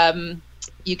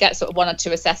get sort of 1 or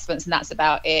 2 assessments, and that's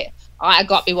about it. I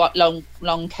got me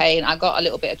long cane. I got a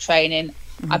little bit of training.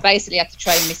 I basically had to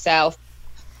train myself.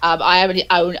 I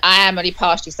am only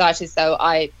partially sighted, so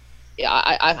I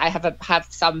have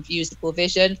some usable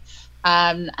vision,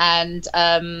 I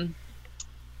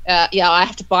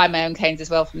have to buy my own canes as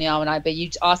well from the RNIB. You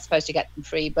are supposed to get them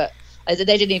free, but they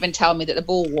didn't even tell me that the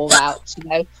ball wore out, you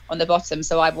know, on the bottom.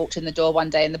 So I walked in the door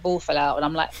one day and the ball fell out, and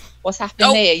I'm like, "What's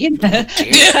happening here?" You know?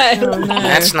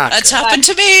 That's happened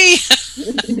to me.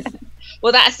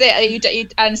 Well, that's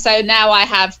it. And so now I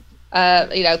have.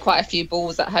 Quite a few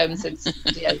balls at home since,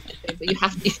 but you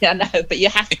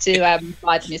have to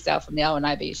buy them yourself from the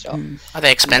RNIB shop. Are they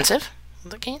expensive,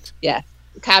 the canes? Yeah,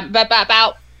 it's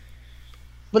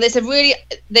the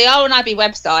RNIB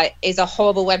website is a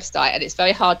horrible website, and it's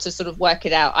very hard to sort of work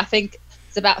it out. I think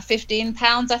it's about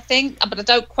 £15, I think, but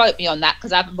don't quote me on that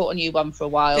because I haven't bought a new one for a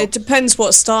while. It depends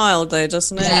what style, though,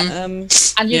 doesn't it? Yeah.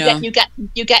 And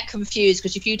you get confused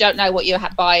because if you don't know what you're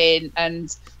buying,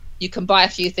 and you can buy a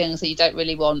few things that you don't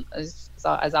really want, as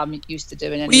I'm used to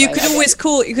doing. Anyway. Well,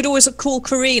 you could always call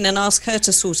Corrine and ask her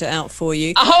to sort it out for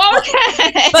you. Oh,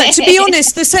 okay. But to be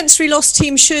honest, the sensory loss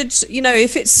team should,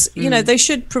 if it's, they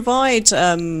should provide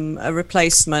a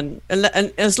replacement,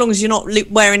 and as long as you're not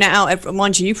wearing it out.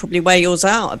 Mind you probably wear yours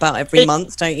out about every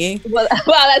month, don't you? Well, that's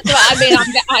what I mean.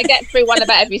 I get through one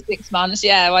about every 6 months.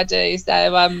 Yeah, I do. So,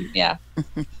 yeah.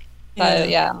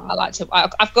 I like to.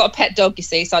 I've got a pet dog, you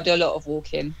see, so I do a lot of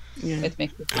walking with me.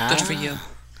 Good for you.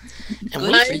 And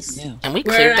we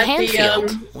cleared the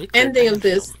handfield. Ending of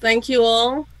this. Thank you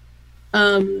all.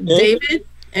 David,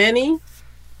 Annie,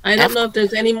 I don't know if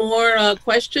there's any more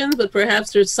questions, but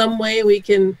perhaps there's some way we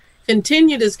can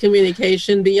continue this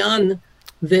communication beyond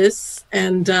this.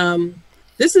 And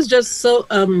this is just so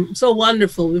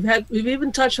wonderful. We've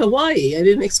even touched Hawaii. I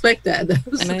didn't expect that. That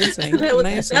was amazing.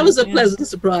 That was a pleasant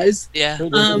surprise. Yeah.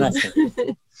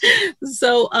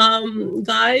 So,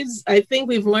 guys, I think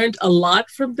we've learned a lot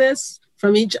from this,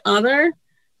 from each other.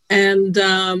 And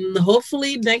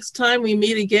hopefully next time we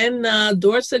meet again,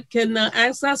 Dorset can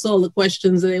ask us all the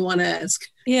questions that they want to ask.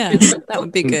 Yeah, that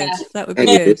would be good. That would be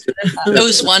good. It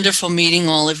was wonderful meeting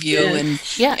all of you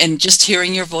and just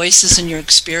hearing your voices and your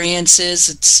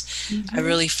experiences. I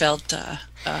really felt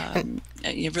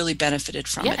you really benefited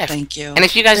from it. Thank you. And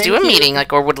if you guys do a meeting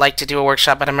or would like to do a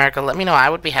workshop at America, let me know.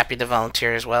 I would be happy to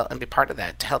volunteer as well and be part of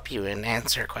that to help you and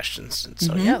answer questions. And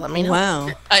so let me know. Wow.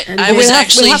 I was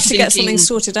actually we'll have to get something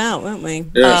sorted out, won't we?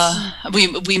 Yes.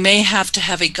 We may have to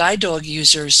have a guide dog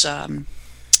users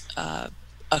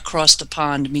across the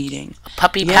pond meeting.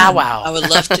 Puppy powwow. I would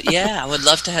love to. Yeah, I would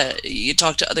love to you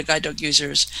talk to other guide dog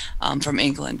users from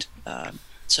England.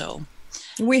 So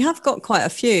we have got quite a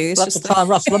few. We'll have to try and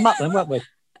rustle them up then, won't we?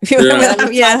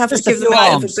 Have to give them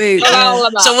out of the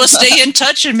boot. So we'll stay in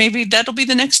touch, and maybe that'll be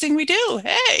the next thing we do.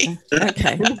 Hey.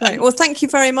 Okay. Well, thank you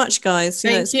very much, guys.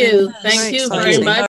 Thank you. Thank you very much.